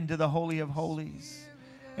walk into the Holy of Holies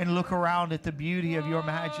and look around at the beauty of your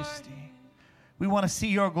majesty. We want to see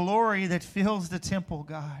your glory that fills the temple,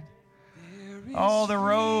 God. Oh, the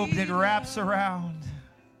robe that wraps around.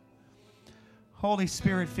 Holy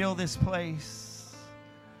Spirit, fill this place.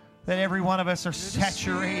 That every one of us are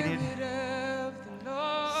saturated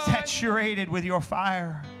with your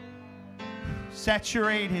fire.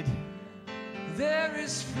 Saturated. There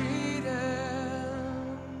is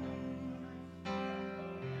freedom.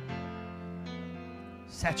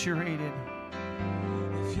 Saturated.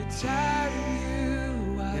 If you're tired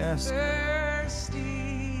and you are Yes.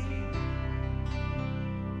 thirsty,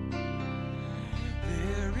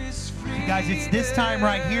 there is freedom. Guys, it's this time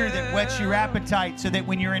right here that whets your appetite so that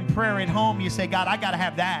when you're in prayer at home, you say, God, I got to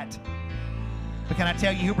have that. But can I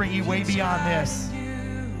tell you, he'll bring you way beyond this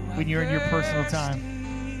when you're in your personal time.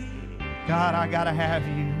 God, I got to have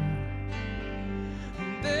you.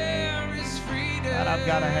 There is freedom. God, I've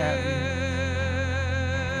got to have you.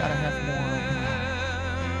 Got to have more.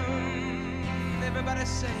 Everybody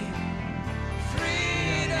say,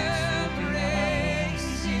 freedom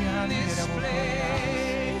reigns in this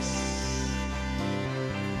place.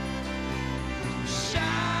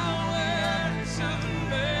 Showers of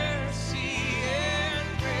mercy and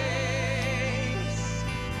grace.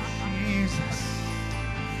 Jesus.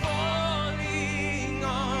 Falling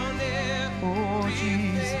on every Oh,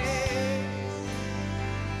 Jesus. face.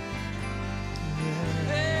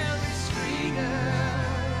 There is freedom.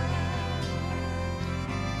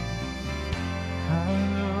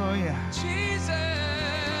 Hallelujah.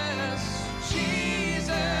 Jesus,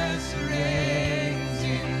 Jesus reigns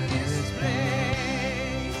in this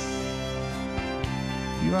place.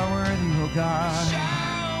 You are worthy, oh God.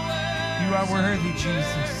 You are worthy,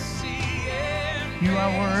 Jesus. You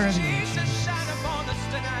are worthy, Jesus, Jesus. shine upon us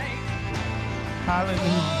tonight. Hallelujah.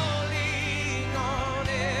 Falling on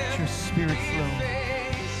Let your every spirit flow.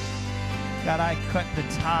 face. God, I cut the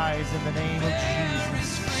ties in the name of There is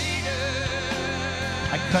Jesus. freedom.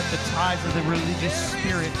 I cut the ties of the religious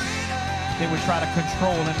spirit that would try to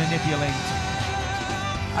control and manipulate.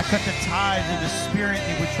 I cut the ties of the spirit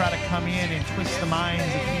that would try to come in and twist the minds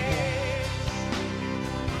of people.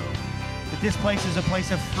 That this place is a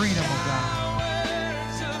place of freedom, oh God.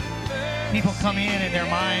 People come in and their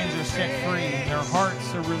minds are set free and their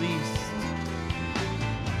hearts are released.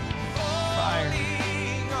 Fire.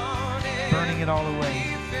 Burning it all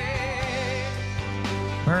away.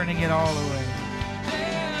 Burning it all away.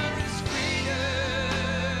 There is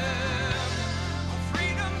freedom.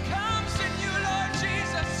 Freedom comes in you, Lord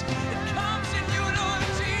Jesus. It comes in you, Lord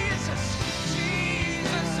Jesus.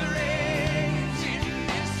 Jesus reigns in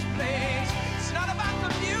this place. It's not about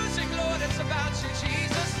the music, Lord. It's about you,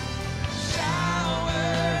 Jesus.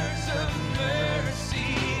 Showers of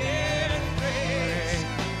mercy and grace.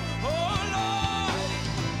 Oh, Lord.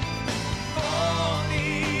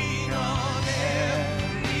 Falling on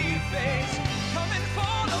every face. Come and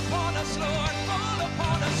fall upon us, Lord. Fall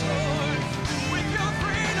upon us, Lord. With your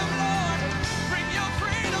freedom, Lord. Bring your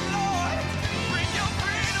freedom, Lord. Bring your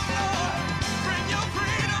freedom, Lord. Bring your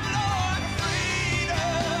freedom, Lord.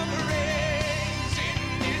 Freedom reigns in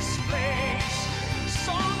this place.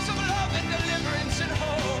 Songs of love and deliverance and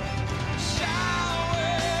hope.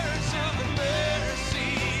 Showers of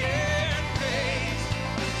mercy and grace.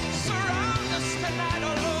 Surround us tonight,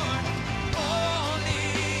 oh Lord.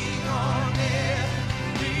 Falling on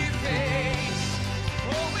every face.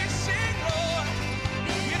 Oh, we sing, Lord.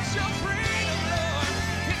 It's your freedom, Lord.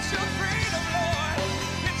 It's your freedom, Lord.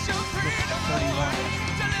 It's your freedom, Lord.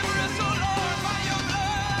 Deliver us, oh Lord, by your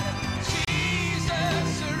blood.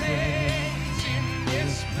 Jesus reigns in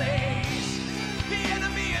this place. The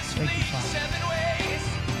enemy is Thank you, fleeing Father. 7 ways.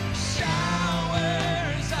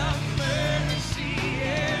 Showers of mercy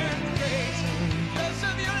and grace. Because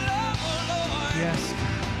of your love, oh Lord. Yes.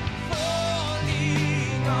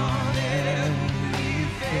 Falling on every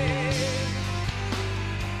face.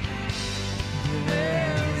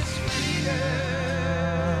 There is freedom.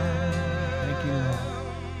 Thank you, Lord.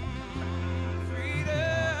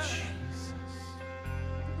 Freedom. Jesus.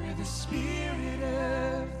 Where the Spirit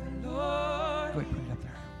of the Lord. Go ahead, put it up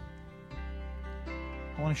there.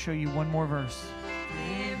 I want to show you one more verse.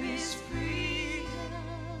 There is freedom.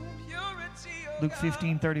 Purity, oh Luke God.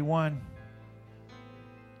 15:31.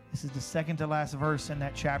 This is the second to last verse in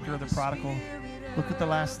that chapter of the prodigal. Look at the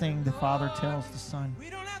last thing the father tells the son We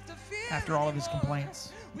don't have to fear after all of his anymore.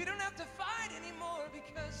 complaints. We don't have to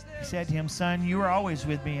said to him, "Son, you are always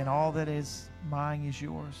with me, and all that is mine is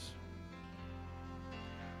yours."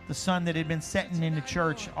 The son that had been sitting in the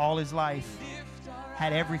church all his life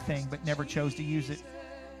had everything but never chose to use it.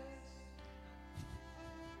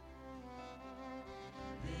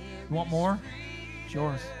 You want more? It's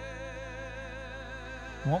yours.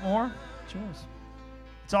 You want more? It's yours.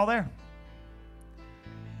 It's all there.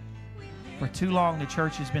 For too long, the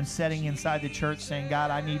church has been sitting inside the church saying, "God,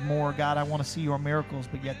 I need more. God, I want to see your miracles,"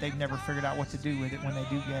 but yet they've never figured out what to do with it when they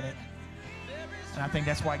do get it. And I think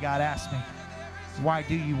that's why God asked me, why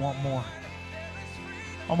do you want more?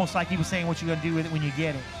 Almost like he was saying, what you going to do with it when you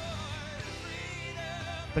get it.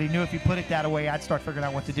 But he knew if you put it that way, I'd start figuring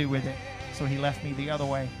out what to do with it. So he left me the other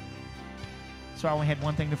way. So I only had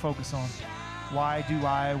one thing to focus on. Why do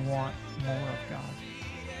I want more of God?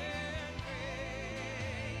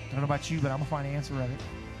 I don't know about you, but I'm going to find the answer of it.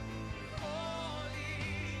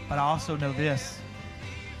 But I also know this.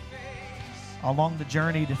 Along the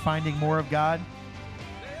journey to finding more of God,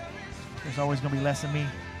 there's always going to be less of me.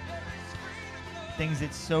 Things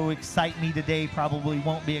that so excite me today probably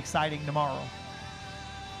won't be exciting tomorrow.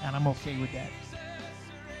 And I'm okay with that.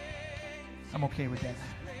 I'm okay with that.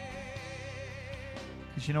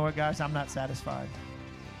 Because you know what, guys? I'm not satisfied.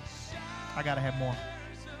 I got to have more.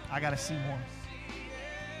 I got to see more.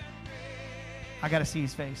 I got to see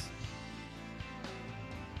his face.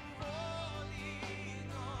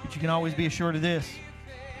 But you can always be assured of this.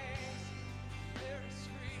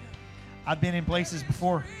 I've been in places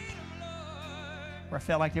before where I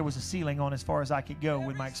felt like there was a ceiling on as far as I could go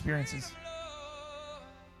with my experiences.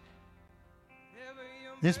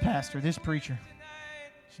 This pastor, this preacher,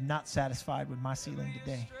 is not satisfied with my ceiling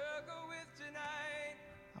today.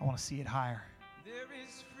 I want to see it higher.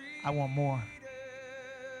 I want more.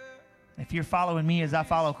 If you're following me as I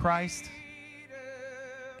follow Christ,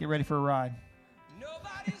 get ready for a ride.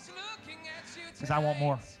 Because I want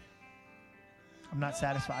more. I'm not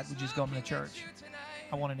satisfied with just going to church.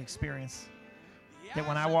 I want an experience that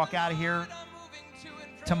when I walk out of here,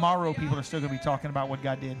 tomorrow people are still going to be talking about what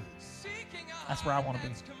God did. That's where I want to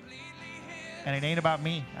be. And it ain't about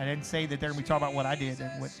me. I didn't say that they're going to be talking about what I did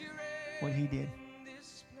and what he did.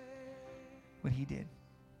 What he did.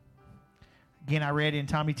 Again, I read in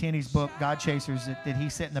Tommy Tenney's book, God Chasers, that he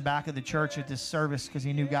sat in the back of the church at this service because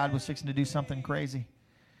he knew God was fixing to do something crazy.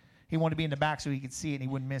 He wanted to be in the back so he could see it and he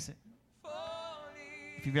wouldn't miss it.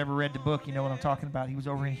 If you've ever read the book, you know what I'm talking about. He was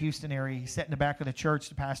over in Houston area. He sat in the back of the church.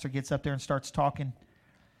 The pastor gets up there and starts talking.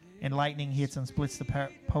 And lightning hits and splits the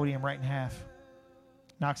podium right in half.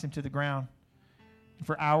 Knocks him to the ground. And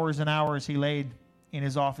for hours and hours, he laid in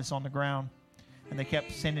his office on the ground. And they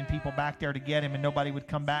kept sending people back there to get him, and nobody would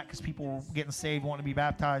come back because people were getting saved, wanting to be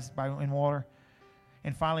baptized in water.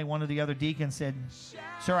 And finally, one of the other deacons said,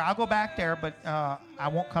 "Sir, I'll go back there, but I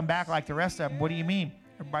won't come back like the rest of them." "What do you mean?"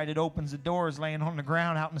 "Everybody that opens the door is laying on the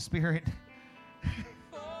ground out in the spirit."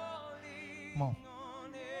 Come on.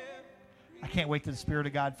 I can't wait till the Spirit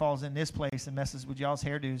of God falls in this place and messes with y'all's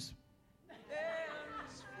hairdos.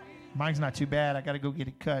 Mine's not too bad. I got to go get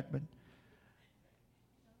it cut, but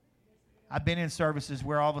I've been in services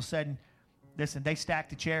where all of a sudden, listen, they stack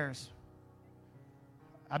the chairs.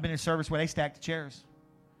 I've been in service where they stacked the chairs.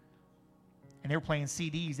 And they were playing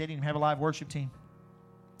CDs. They didn't even have a live worship team.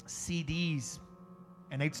 CDs.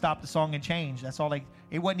 And they'd stop the song and change. That's all it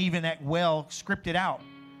wasn't even that well scripted out.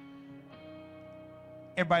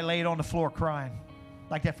 Everybody laid on the floor crying.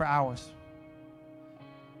 Like that for hours.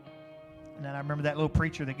 And then I remember that little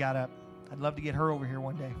preacher that got up. I'd love to get her over here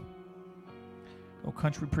one day. Old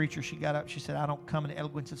country preacher, she got up. She said, "I don't come in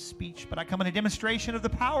eloquence of speech, but I come in a demonstration of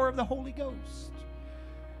the power of the Holy Ghost."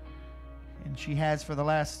 And she has for the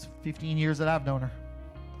last 15 years that I've known her.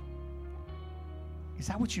 Is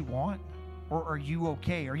that what you want? Or are you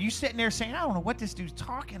okay? Are you sitting there saying, "I don't know what this dude's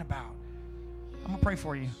talking about"? I'm going to pray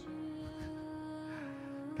for you.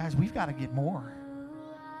 Guys, we've got to get more.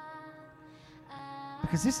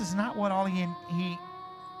 Because this is not what all he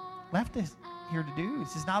left us here to do.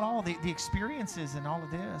 This is not all the experiences and all of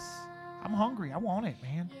this. I'm hungry. I want it,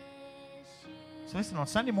 man. So listen, on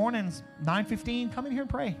Sunday mornings, 9:15, come in here and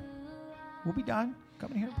pray. We'll be done.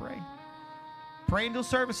 Come in here and pray. Pray until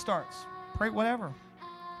service starts. Pray whatever.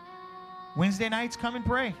 Wednesday nights, come and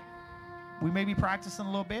pray. We may be practicing a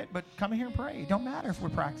little bit, but come in here and pray. It don't matter if we're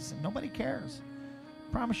practicing. Nobody cares.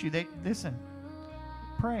 I promise you, listen.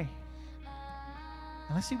 Pray.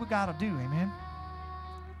 And let's see what God will do, amen?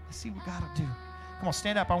 Let's see what God will do. Come on,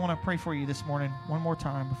 stand up. I want to pray for you this morning one more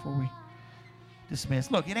time before we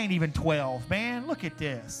dismiss. Look, it ain't even 12, man. Look at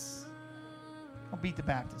this. Don't beat the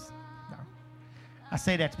Baptists. No. I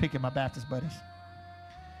say that to pick at my Baptist buddies.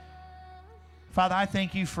 Father, I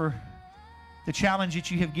thank you for the challenge that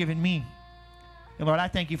you have given me. And Lord, I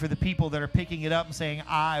thank you for the people that are picking it up and saying,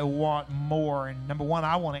 I want more. And number one,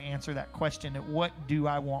 I want to answer that question, that what do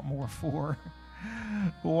I want more for?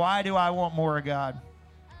 Why do I want more of God?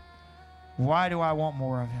 Why do I want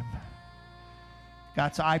more of him?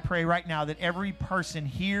 God, so I pray right now that every person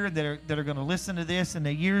here that are going to listen to this in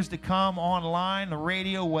the years to come, online, the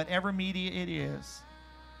radio, whatever media it is,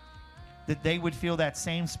 that they would feel that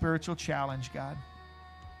same spiritual challenge, God.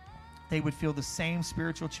 They would feel the same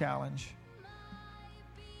spiritual challenge.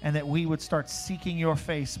 And that we would start seeking your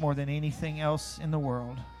face more than anything else in the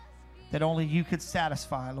world. That only you could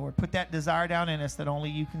satisfy, Lord. Put that desire down in us that only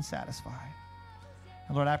you can satisfy.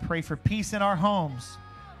 And Lord, I pray for peace in our homes,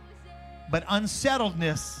 but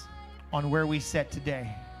unsettledness on where we sit today.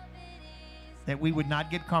 That we would not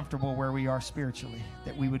get comfortable where we are spiritually.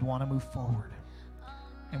 That we would want to move forward.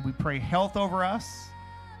 And we pray health over us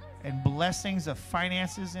and blessings of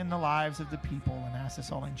finances in the lives of the people. And ask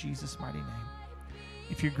this all in Jesus' mighty name.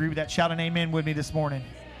 If you agree with that, shout an amen with me this morning.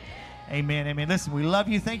 Amen, amen. Listen, we love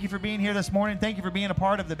you. Thank you for being here this morning. Thank you for being a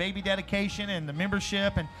part of the baby dedication and the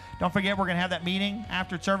membership. And don't forget, we're going to have that meeting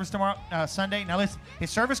after service tomorrow, Sunday. Now listen, if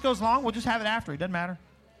service goes long, we'll just have it after. It doesn't matter.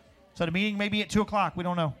 So the meeting may be at 2 o'clock. We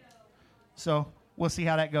don't know. So we'll see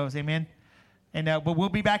how that goes. Amen. And but we'll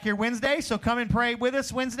be back here Wednesday. So come and pray with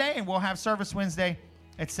us Wednesday. And we'll have service Wednesday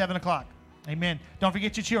at 7 o'clock. Amen. Don't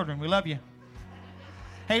forget your children. We love you.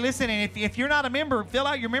 Hey, listen, and if you're not a member, fill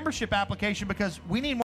out your membership application because we need more.